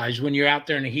realize when you're out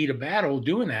there in the heat of battle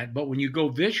doing that. But when you go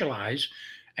visualize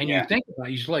and you Yeah. think about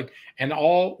it, it's like, and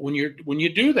all when you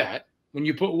do that, when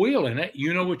you put wheel in it,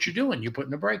 you know what you're doing. You're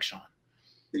putting the brakes on.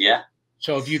 Yeah.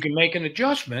 So if you can make an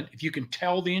adjustment, if you can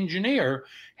tell the engineer,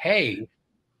 Mhm.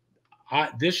 hey,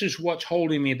 this is what's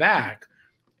holding me back,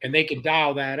 and they can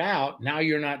dial that out. Now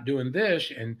you're not doing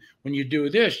this. And when you do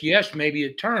this, yes, maybe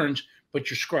it turns, but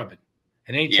you're scrubbing.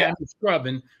 And Yeah. anytime you're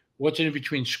scrubbing, what's in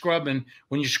between scrubbing?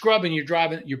 When you're scrubbing, you're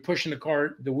driving, you're pushing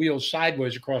the wheels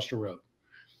sideways across the road.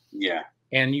 Yeah.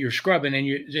 And you're scrubbing, and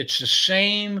it's the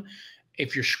same.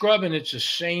 If you're scrubbing, it's the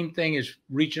same thing as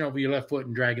reaching over your left foot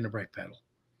and dragging the brake pedal.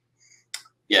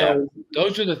 Yeah. So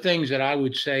those are the things that I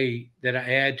would say that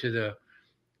I add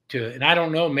and I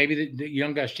don't know, maybe the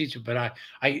young guys teach it, but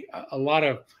a lot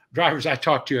of drivers I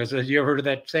talk to, I said, you ever heard of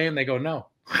that saying? They go, no.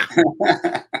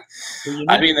 Well, you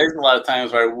I need mean, there's a lot of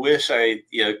times where I wish I,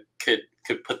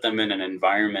 could put them in an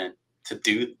environment to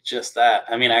do just that.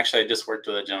 I mean, actually, I just worked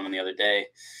with a gentleman the other day,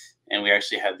 and we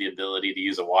actually had the ability to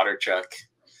use a water truck.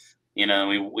 We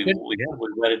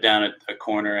let it down a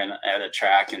corner and at a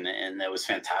track, and that was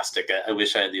fantastic. I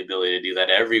wish I had the ability to do that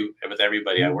with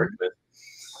everybody I Mhm. worked with.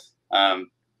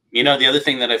 The other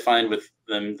thing that I find with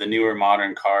the newer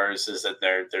modern cars is that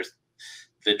there's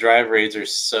the drive aids are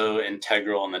so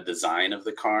integral in the design of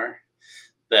the car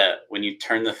that when you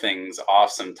turn the things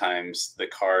off, sometimes the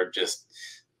car just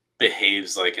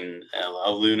behaves like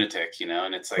a lunatic,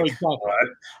 and it's Oh, like, exactly. well,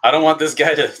 I don't want this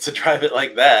guy to drive it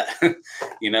like that,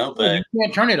 Well, but you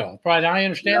can't turn it off, right? I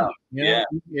understand no, that.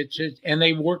 yeah. And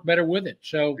they work better with it.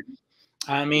 So,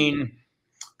 I mean,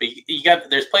 But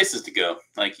there's places to go.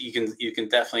 Like you can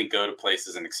definitely go to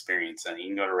places and experience it. You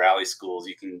can go to rally schools.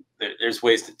 There's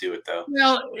ways to do it though.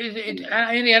 well, Mm.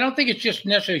 Andy, I don't think it's just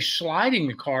necessarily sliding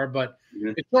the car, but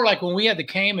Mhm. it's sort of like when we had the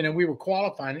Cayman and we were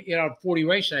qualifying, 40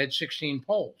 races, I had 16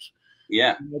 poles.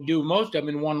 Yeah, I do most of them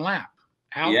in one lap,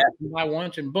 yeah, out by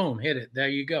once, and boom, hit it. There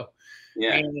you go.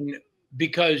 yeah. And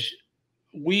because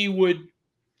we would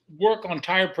work on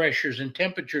tire pressures and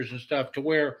temperatures and stuff to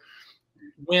where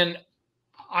when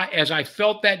as I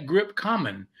felt that grip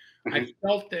coming, I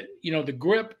felt that, the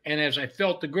grip, and as I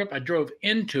felt the grip, I drove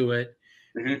into it,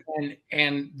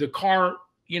 and the car,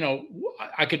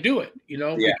 I could do it,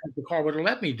 because the car would have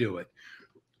let me do it.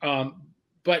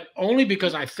 But only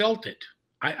because I felt it.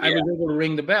 I was able to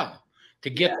ring the bell to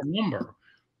get the number.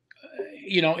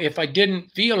 If I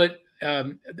didn't feel it,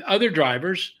 the other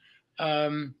drivers,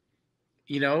 my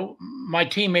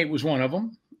teammate was one of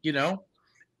them,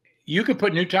 you could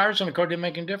put new tires on the car, didn't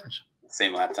make any difference.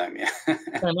 Same lap time, yeah.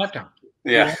 Same lap time.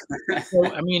 Yeah. So,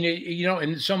 I mean,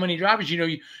 and so many drivers,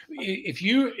 and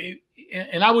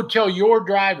I would tell your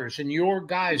drivers and your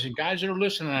guys and guys that are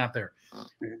listening out there,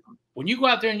 when you go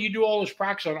out there and you do all this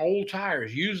practice on old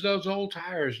tires, use those old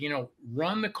tires,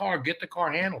 run the car, get the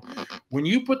car handled. When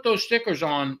you put those stickers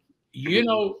on,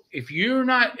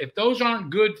 if those aren't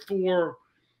good for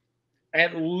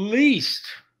at least,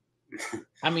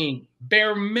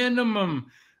 bare minimum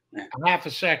half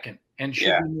a second, and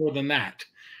should be more than that.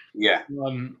 Yeah.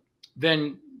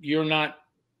 Then you're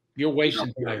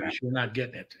wasting tires. You're not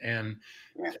getting it. And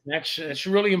that's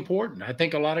really important. I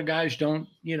think a lot of guys don't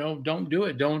do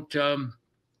it. Don't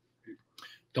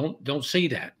see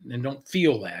that and don't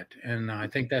feel that. And I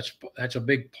think that's a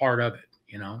big part of it,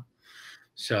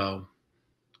 So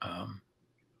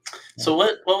so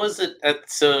what was it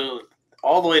so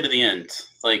all the way to the end?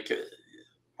 Like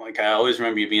I always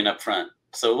remember you being up front.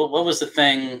 So what was the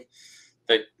thing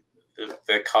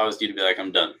that caused you to be like,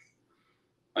 I'm done?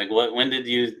 Like when did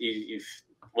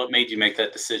what made you make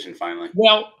that decision finally?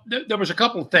 Well, there was a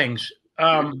couple of things.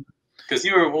 Because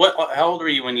you were how old were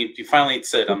you when you finally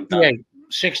said I'm done?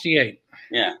 68.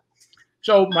 Yeah.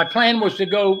 So my plan was to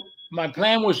go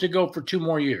for 2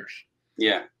 more years.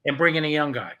 Yeah. And bring in a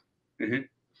young guy.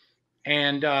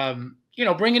 And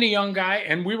bring in a young guy,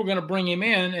 and we were going to bring him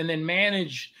in and then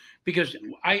manage, because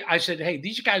I said, hey,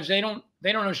 these guys, they don't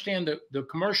understand the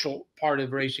commercial part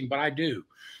of racing, but I do.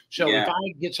 So if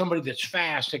I get somebody that's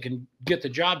fast that can get the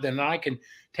job done, then I can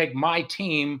take my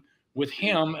team with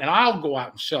him and I'll go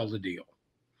out and sell the deal.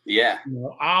 Yeah.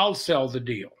 I'll sell the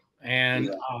deal. And,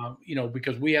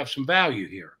 because we have some value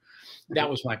here. That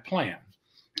was my plan.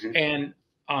 And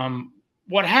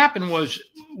what happened was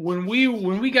when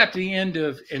we got to the end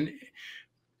of, and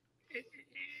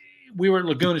we were at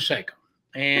Laguna Seca,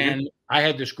 and I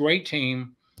had this great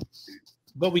team,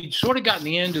 but we'd sort of gotten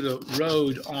the end of the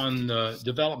road on the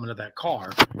development of that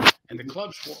car, and the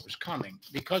club sport was coming.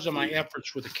 Because of my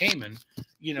efforts with the Cayman,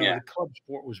 the club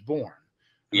sport was born.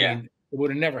 I mean, it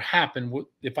would have never happened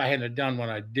if I hadn't done what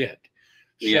I did.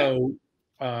 So,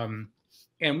 and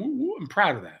I'm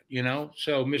proud of that,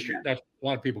 So that's a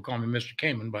lot of people call me Mr.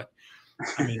 Cayman, but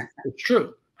I mean, it's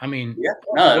true. I mean,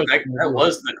 that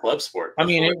was the club sport. I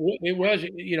mean, it was,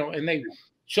 and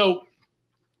so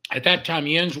at that time,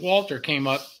 Jens Walter came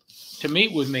up to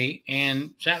meet with me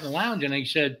and sat in the lounge, and I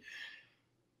said,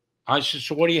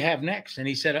 so what do you have next? And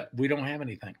he said, we don't have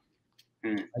anything.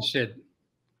 I said,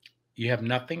 you have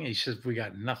nothing? He says, we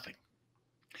got nothing.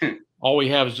 All we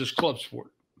have is this club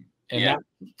sport, and not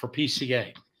for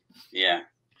PCA. Yeah.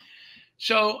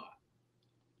 So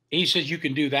he says, you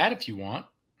can do that if you want.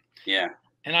 Yeah.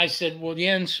 And I said, well,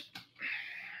 Jens,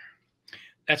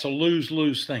 that's a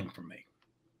lose-lose thing for me.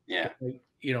 Yeah.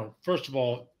 First of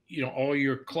all, all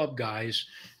your club guys,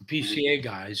 PCA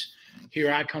guys,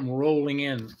 here I come rolling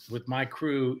in with my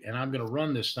crew, and I'm going to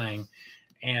run this thing.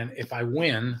 And if I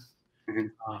win,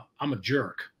 I'm a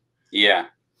jerk. Yeah.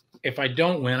 If I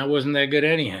don't win, I wasn't that good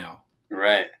anyhow.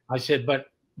 Right. I said, but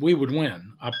we would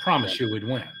win. I promise you we'd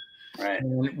win. Right.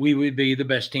 And we would be the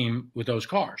best team with those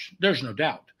cars. There's no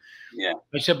doubt. Yeah.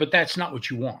 I said, but that's not what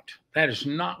you want. That is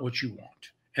not what you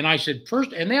want. And I said,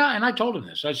 first, and I told him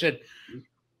this. I said,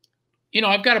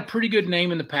 I've got a pretty good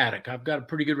name in the paddock. I've got a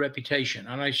pretty good reputation.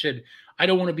 And I said, I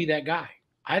don't want to be that guy.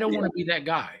 I don't want to be that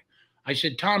guy. I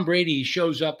said, Tom Brady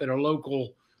shows up at a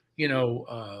local,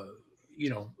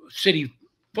 city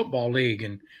football league.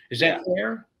 And is that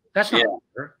fair? That's not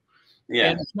fair.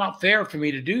 Yeah. And it's not fair for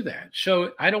me to do that.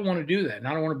 So I don't want to do that. And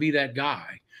I don't want to be that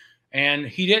guy. And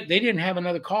they didn't have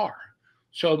another car.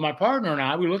 So my partner and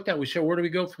I, we looked at it, we said, where do we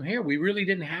go from here? We really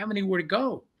didn't have anywhere to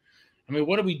go. I mean,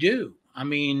 what do we do?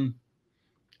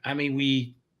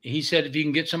 He said, if you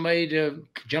can get somebody to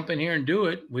jump in here and do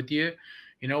it with you,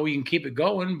 we can keep it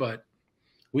going. But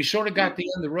we sort of got the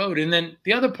end of the road. And then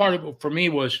the other part of it for me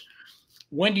was,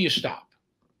 when do you stop?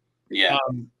 Yeah.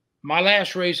 My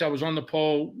last race, I was on the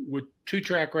pole with 2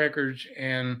 track records,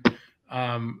 and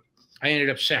I ended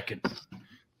up second,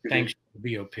 thanks to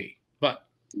the BOP. But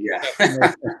Yeah.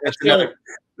 That's still,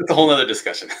 That's a whole other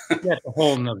discussion. that's a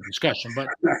whole nother discussion. But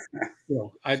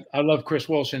I love Chris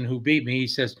Wilson, who beat me. He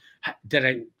says, "Did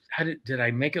I? Did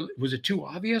I make it? Was it too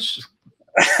obvious?"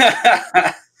 Yeah.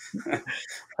 I said,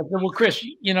 "Well, Chris,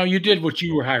 you did what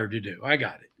you were hired to do. I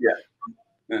got it."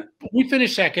 Yeah. We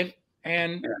finished second,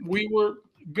 and Yeah. we were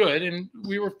good, and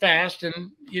we were fast,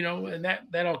 and and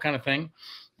that all kind of thing.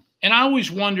 And I always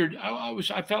wondered.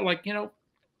 I felt like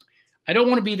I don't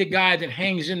want to be the guy that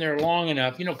hangs in there long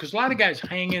enough, because a lot of guys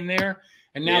hang in there,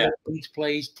 and now they're 8th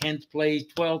place, 10th place,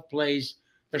 12th place.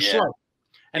 They're slow.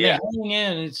 And they hang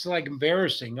in, and it's like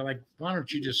embarrassing. They're like, why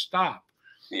don't you just stop?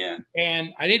 Yeah.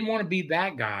 And I didn't want to be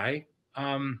that guy.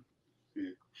 And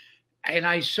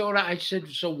I said,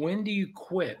 so when do you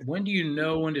quit? When do you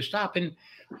know when to stop? And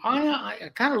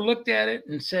I kind of looked at it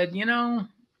and said, I've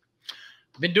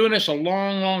been doing this a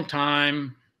long, long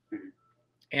time,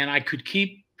 and I could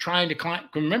keep trying to climb.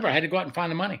 Remember, I had to go out and find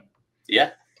the money.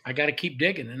 Yeah. I got to keep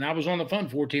digging. And I was on the phone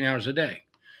 14 hours a day.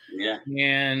 Yeah.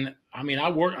 And I mean, I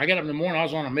got up in the morning, I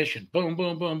was on a mission. Boom,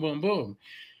 boom, boom, boom, boom.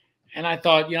 And I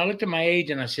thought, I looked at my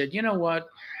age and I said, you know what?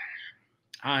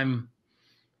 I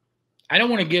don't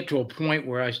want to get to a point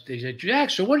where they said,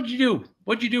 Jack, so what did you do?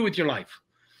 What did you do with your life?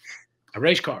 I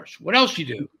race cars. What else did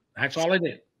you do? That's all I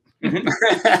did. So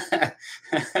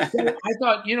I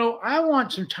thought, I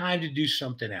want some time to do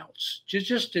something else,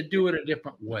 just to do it a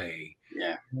different way.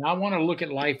 Yeah. And I want to look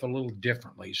at life a little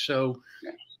differently. So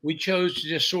we chose to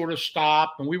just sort of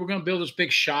stop, and we were going to build this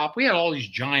big shop. We had all these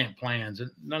giant plans,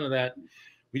 and none of that.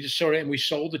 We just and we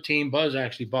sold the team. Buzz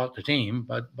actually bought the team,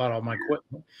 but bought all my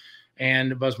equipment,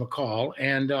 and Buzz McCall.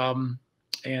 And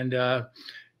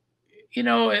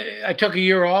I took a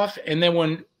year off, and then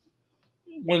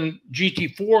when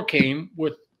GT4 came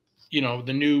with,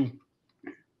 the new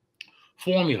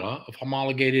formula of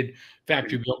homologated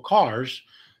factory built cars,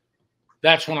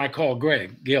 that's when I called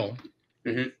Greg Gill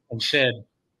and said,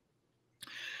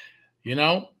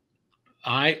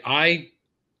 I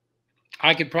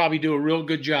could probably do a real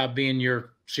good job being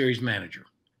your series manager.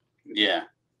 Yeah.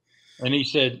 And he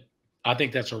said, I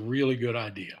think that's a really good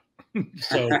idea.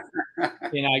 So,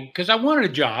 because I wanted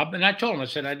a job, and I told him, I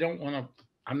said,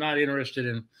 I'm not interested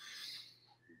in,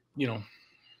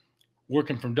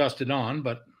 working from dusk to dawn,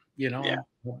 but,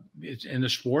 it's in the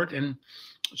sport. And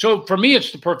so for me,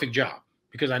 it's the perfect job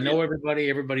because I know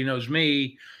everybody knows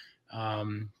me.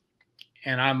 And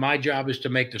my job is to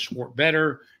make the sport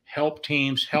better, help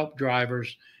teams, help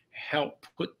drivers, help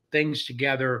put things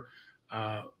together,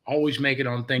 always make it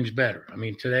on things better. I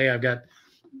mean, today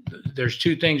there's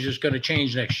 2 things that's going to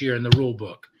change next year in the rule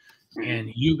book,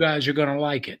 and you guys are going to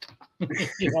like it.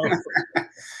 That's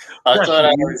what I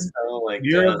always felt like.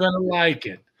 You're going to like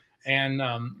it. And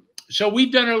so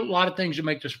we've done a lot of things to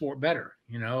make the sport better,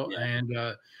 and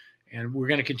we're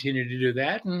going to continue to do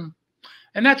that.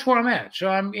 And that's where I'm at. So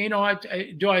I'm,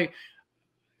 do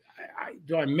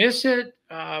I miss it?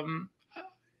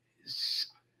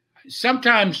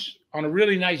 Sometimes on a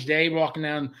really nice day, walking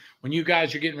down when you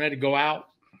guys are getting ready to go out,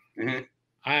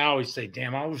 I always say,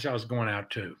 damn, I wish I was going out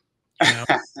too.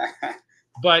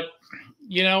 But,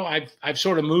 I've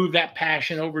sort of moved that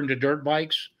passion over into dirt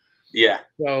bikes. Yeah.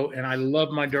 So, and I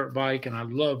love my dirt bike, and I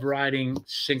love riding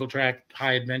single track,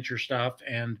 high adventure stuff.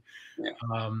 And,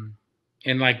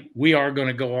 and like we are going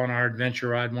to go on our adventure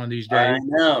ride one of these days. I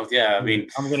know. Yeah. I mean,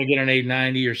 I'm going to get an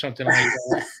 890 or something like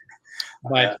that.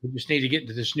 But we just need to get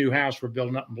into this new house we're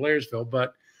building up in Blairsville.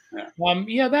 But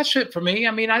that's it for me.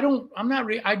 I mean, I drove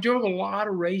a lot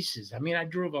of races. I mean, I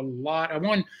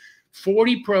won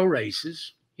 40 pro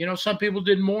races. Some people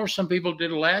did more, some people did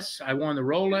less. I won the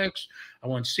Rolex. I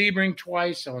won Sebring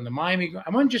twice. I won the Miami. I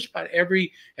won just about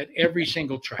at every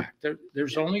single track.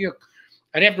 There's only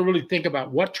I'd have to really think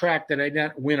about what track that I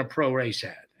didn't win a pro race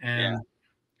at. And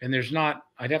there's not,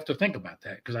 I'd have to think about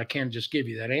that because I can't just give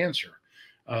you that answer.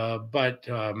 But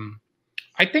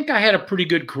I think I had a pretty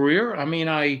good career. I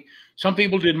mean, some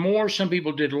people did more, some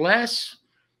people did less.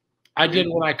 I did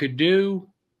what I could do.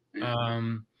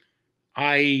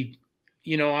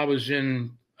 I was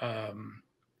in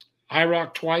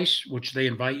IROC twice, which they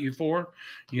invite you for.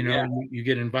 You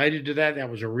get invited to that. That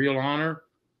was a real honor.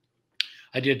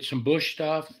 I did some Busch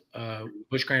stuff,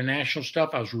 Busch Grand National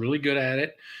stuff. I was really good at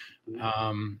it.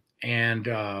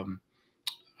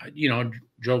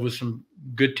 Drove with some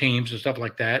good teams and stuff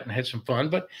like that and had some fun.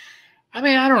 But I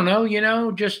mean, I don't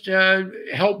know, just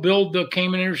help build the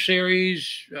Cayman Inter Series,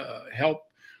 help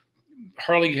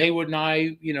Hurley Haywood and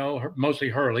I, mostly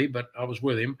Hurley, but I was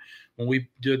with him when we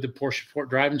did the Porsche Sport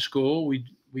Driving School. We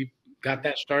got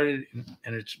that started,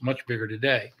 and it's much bigger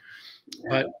today.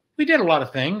 But we did a lot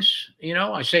of things. You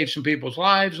know, I saved some people's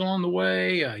lives along the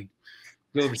way. I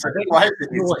delivered some Life did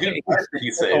you, life did you That's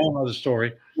a save? whole other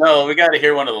story. No, we got to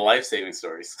hear one of the life-saving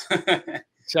stories.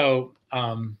 So,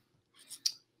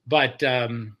 but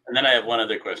And then I have one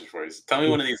other question for you. So tell me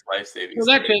one of these life-saving so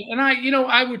stories. that's it. And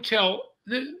I would tell,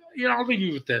 I'll leave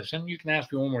you with this, and you can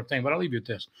ask me one more thing, but I'll leave you with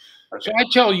this. Okay. So I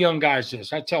tell young guys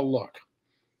this. I tell, look,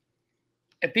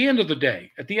 at the end of the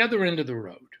day, at the other end of the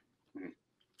road,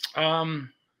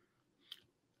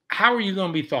 how are you going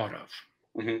to be thought of?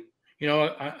 Mm-hmm. You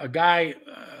know, a guy,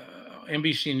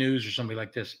 NBC News or somebody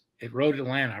like this, at Road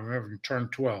Atlanta, I remember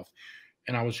turned 12,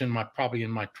 and I was probably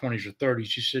in my 20s or 30s.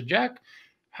 She said, Jack,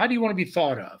 how do you want to be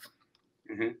thought of?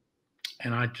 Mm-hmm.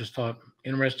 And I just thought,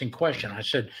 interesting question. I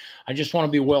said, I just want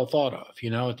to be well thought of.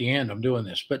 You know, at the end, I'm doing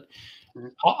this. But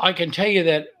I can tell you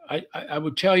that I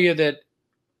would tell you that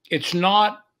it's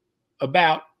not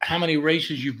about how many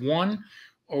races you've won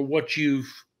or what you've,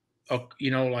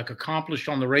 like accomplished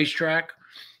on the racetrack.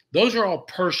 Those are all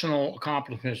personal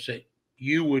accomplishments that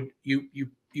you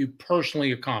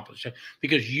personally accomplished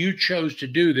because you chose to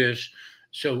do this.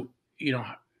 So, you know,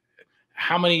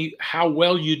 how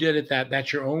well you did at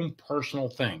that's your own personal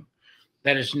thing.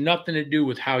 That has nothing to do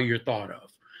with how you're thought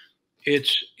of.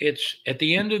 It's at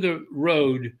the end of the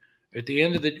road,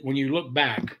 when you look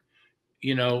back,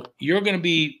 you know, you're going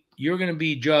to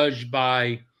be judged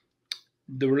by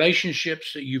the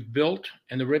relationships that you've built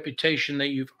and the reputation that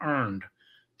you've earned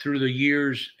through the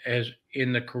years as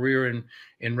in the career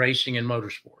in racing and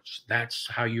motorsports. That's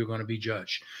how you're going to be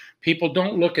judged. People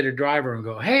don't look at a driver and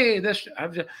go, hey,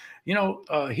 that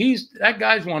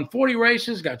guy's won 40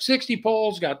 races, got 60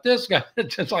 poles, got this, got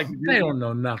it. It's like they don't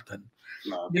know nothing.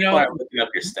 No, people aren't looking up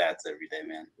your stats every day,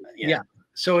 man. Yeah.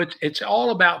 So it's all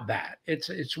about that.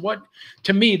 It's what,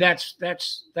 to me, that's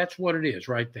what it is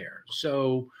right there.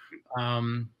 So,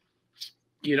 do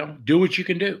what you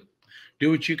can do. Do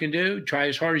what you can do. Try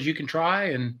as hard as you can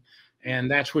try,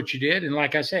 and that's what you did. And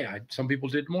like I say, some people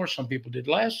did more, some people did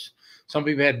less. Some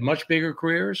people had much bigger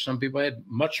careers. Some people had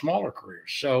much smaller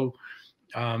careers. So,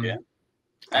 I mean,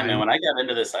 when I got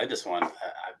into this, I just wanted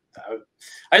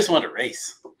to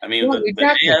race. I mean, the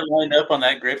day I lined up on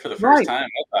that grid for the first time,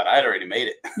 I thought I'd already made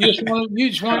it. You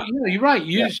just want, you're right.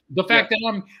 The fact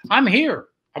that I'm here.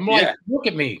 I'm like, look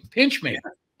at me, pinch me.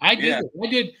 I did it.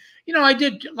 I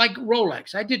did like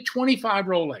Rolex. I did 25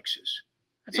 Rolexes.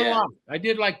 That's a lot. I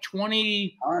did like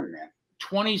 20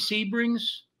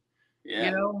 Sebrings. Yeah.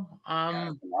 You know,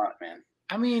 that's a lot, man.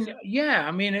 I mean,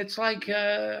 it's like,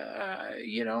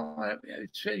 you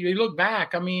look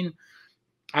back, I mean,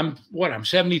 I'm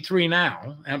 73 now,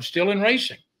 and I'm still in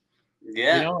racing.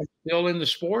 Yeah. You know, I'm still in the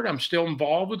sport. I'm still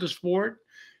involved with the sport,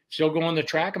 still going on the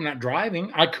track. I'm not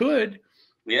driving. I could.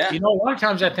 Yeah. You know, a lot of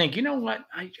times I think, you know what,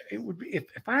 it would be if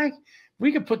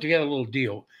we could put together a little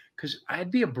deal, because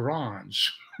I'd be a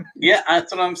bronze. Yeah,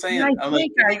 that's what I'm saying. I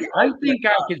think I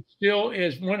could still,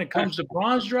 when it comes to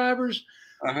bronze drivers,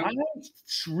 I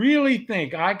really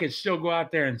think I could still go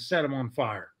out there and set them on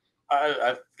fire.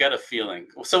 I've got a feeling.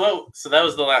 So that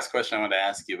was the last question I wanted to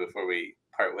ask you before we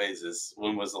part ways. Is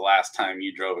when was the last time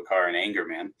you drove a car in anger,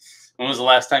 man? When was the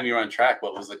last time you were on track?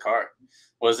 What was the car?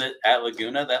 Was it at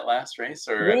Laguna, that last race,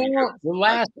 or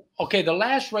the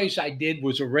last race I did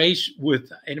was a race and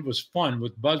it was fun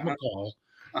with Buzz McCall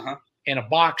and a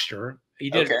Boxster.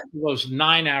 He did those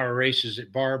 9-hour races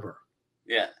at Barber.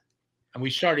 Yeah, and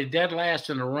we started dead last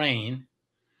in the rain,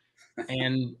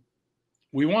 and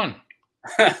we won.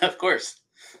 Of course.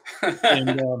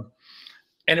 And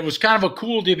it was kind of a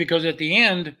cool deal because at the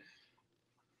end,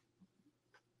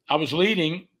 I was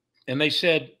leading, and they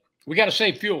said, "We got to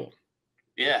save fuel."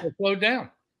 Yeah. So slowed down.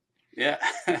 Yeah.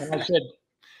 And I said,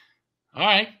 all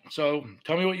right, so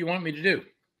tell me what you want me to do.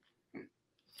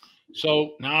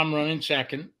 So now I'm running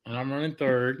second, and I'm running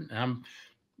third, and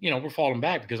we're falling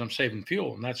back because I'm saving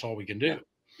fuel, and that's all we can do.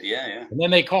 Yeah. And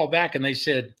then they called back and they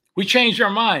said, we changed our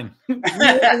mind. We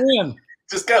want to win.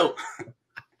 Just go.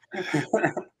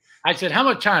 I said, how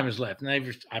much time is left? And I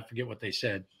forget what they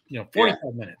said,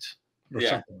 45 minutes or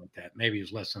something like that. Maybe it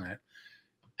was less than that.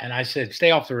 And I said,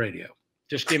 stay off the radio.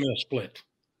 Just give me a split.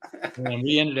 And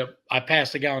we I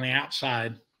passed the guy on the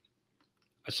outside.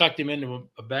 I sucked him into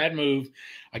a bad move.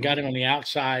 I got him on the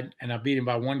outside, and I beat him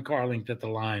by 1 car length at the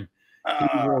line. He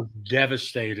was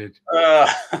devastated.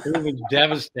 He was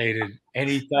devastated. And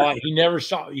he thought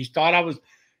I was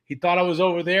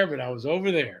over there, but I was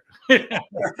over there. And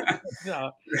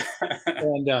that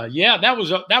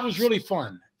was really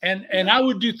fun. And I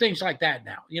would do things like that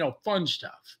now, fun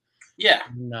stuff. Yeah.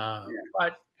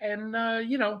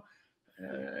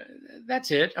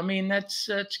 that's it. I mean, that's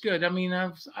good. I mean,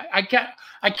 I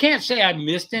can't say I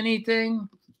missed anything.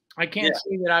 I can't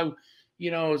say that I,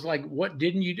 it's like, what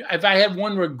didn't you do? If I had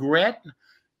one regret,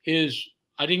 is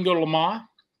I didn't go to Le Mans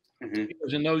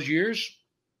because in those years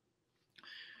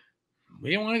we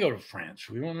didn't want to go to France.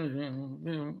 We wanted,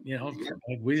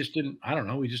 like we just didn't. I don't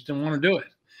know. We just didn't want to do it.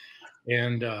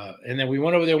 And then we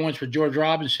went over there once with George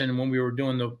Robinson when we were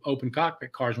doing the open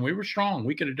cockpit cars, and we were strong.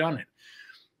 We could have done it.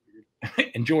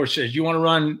 And George says, "You want to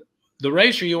run the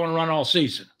race, or you want to run all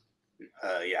season?"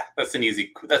 Yeah, that's an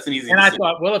easy. And decision. I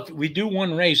thought, well, if we do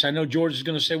one race, I know George is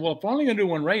going to say, "Well, if we're only going to do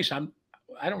one race,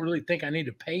 I don't really think I need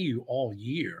to pay you all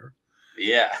year."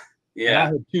 Yeah. Yeah. And I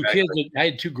had 2 kids. I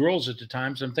had 2 girls at the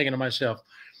time, so I'm thinking to myself,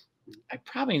 I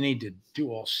probably need to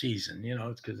do all season,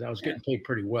 because I was getting paid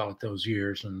pretty well at those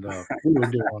years, and we were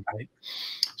doing all right.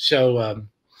 So,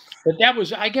 but that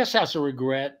was, I guess, that's a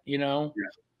regret.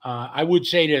 I would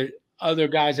say to other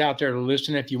guys out there to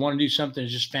listen, if you want to do something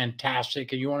that's just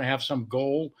fantastic and you want to have some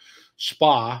goal,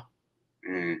 Spa,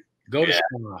 go to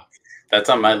Spa. That's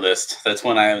on my list. That's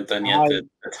one I haven't done yet.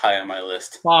 That's high on my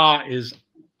list. Spa is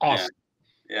awesome.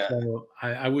 Yeah. So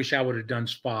I wish I would have done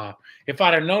Spa. If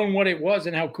I'd have known what it was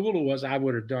and how cool it was, I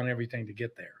would have done everything to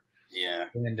get there. Yeah.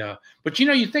 And but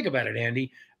you think about it,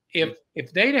 Andy.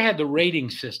 If they'd have had the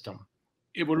rating system,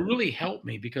 it would really help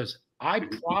me, because I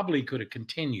probably could have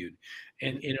continued.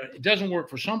 And it doesn't work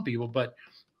for some people, but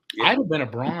I'd have been a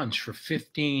bronze for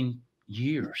 15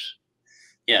 years.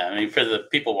 Yeah, I mean, for the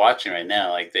people watching right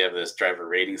now, like, they have this driver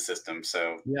rating system.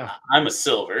 So I'm a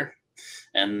silver.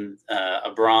 And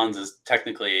a bronze is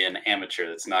technically an amateur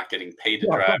that's not getting paid to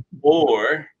drive.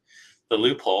 Or the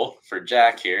loophole for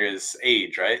Jack here is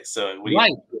age, right? So when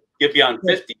you get beyond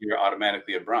 50, you're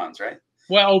automatically a bronze, right?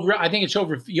 Well, I think it's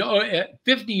over 50.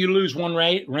 You lose 1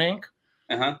 rank.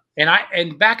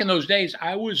 And back in those days,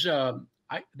 I was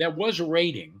there was a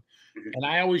rating, and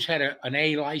I always had an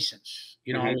A license.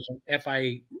 I was an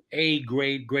FIA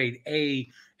grade A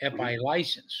FIA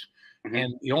license.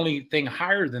 And the only thing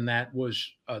higher than that was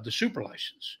the super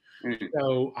license.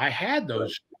 So I had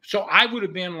those. So I would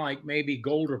have been like maybe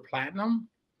gold or platinum,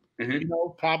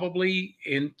 probably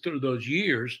through those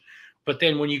years. But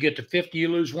then when you get to 50, you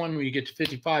lose 1. When you get to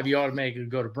 55, you automatically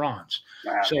go to bronze.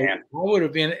 So I would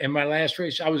have been, in my last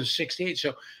race, I was a 68.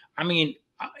 So, I mean,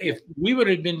 if we would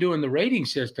have been doing the rating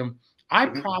system, I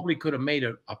probably could have made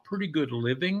a pretty good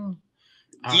living.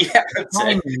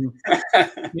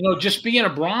 Just being a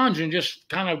bronze and just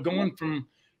kind of going from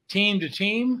team to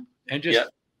team and just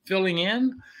filling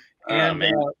in. And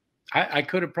I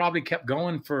could have probably kept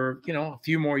going for, a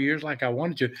few more years like I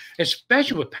wanted to,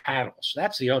 especially with paddles.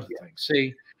 That's the other thing.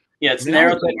 See? Yeah, it's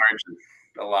narrowed the margin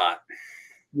a lot.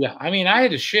 Yeah, I mean, I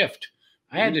had to shift.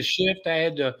 I had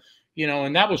to,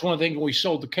 and that was one of the things when we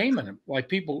sold the Cayman. Like,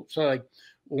 people say, like,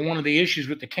 well, one of the issues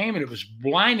with the Cayman, it was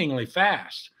blindingly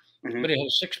fast. But it had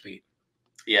a 6-speed.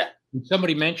 Yeah. And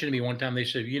somebody mentioned to me one time, they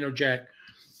said, Jack,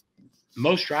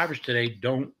 most drivers today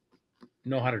don't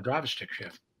know how to drive a stick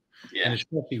shift. Yeah. And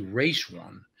especially race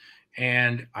one.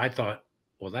 And I thought,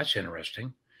 well, that's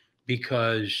interesting,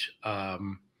 because,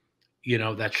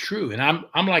 that's true. And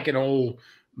I'm like an old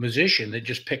musician that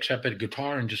just picks up a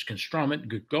guitar and just can strum it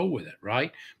and go with it,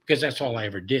 right? Because that's all I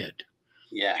ever did.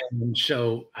 Yeah. And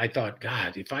so I thought,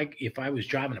 God, if I was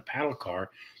driving a paddle car,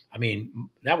 I mean,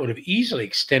 that would have easily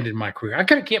extended my career. I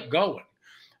could have kept going.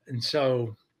 And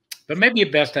so, but maybe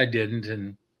at best I didn't.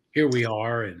 And here we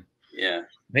are. And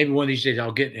maybe one of these days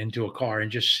I'll get into a car and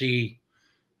just see.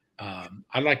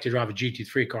 I'd like to drive a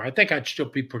GT3 car. I think I'd still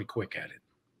be pretty quick at it.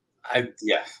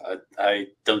 I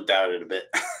don't doubt it a bit.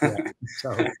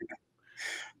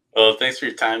 Well, thanks for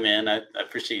your time, man. I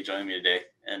appreciate you joining me today.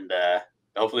 And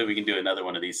hopefully we can do another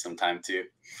one of these sometime too.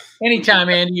 Anytime,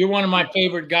 Andy. You're one of my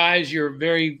favorite guys. You're a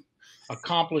very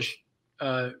accomplished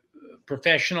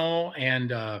professional,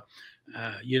 and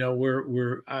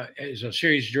we're as a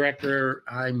series director,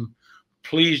 I'm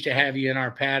pleased to have you in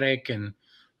our paddock, and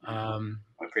I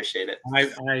appreciate it.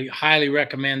 I highly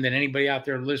recommend that anybody out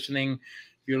there listening,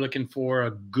 if you're looking for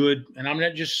a good, and I'm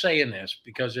not just saying this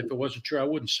because if it wasn't true, I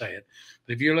wouldn't say it.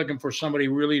 But if you're looking for somebody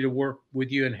really to work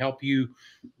with you and help you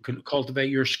cultivate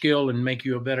your skill and make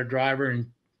you a better driver and,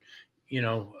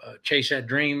 chase that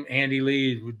dream, Andy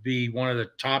Lee would be one of the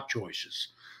top choices.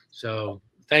 So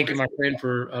thank you, my friend,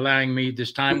 for allowing me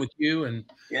this time with you, and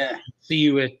see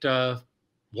you at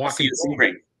Walking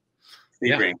Sebring.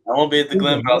 I won't be at the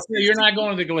Glen. You're not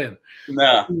going to the Glen.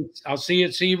 No. I'll see you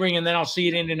at Sebring, and then I'll see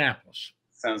you at Indianapolis.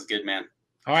 Sounds good, man.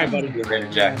 All right, buddy. Good later,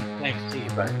 Jack. Thanks. See you.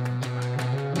 Bye.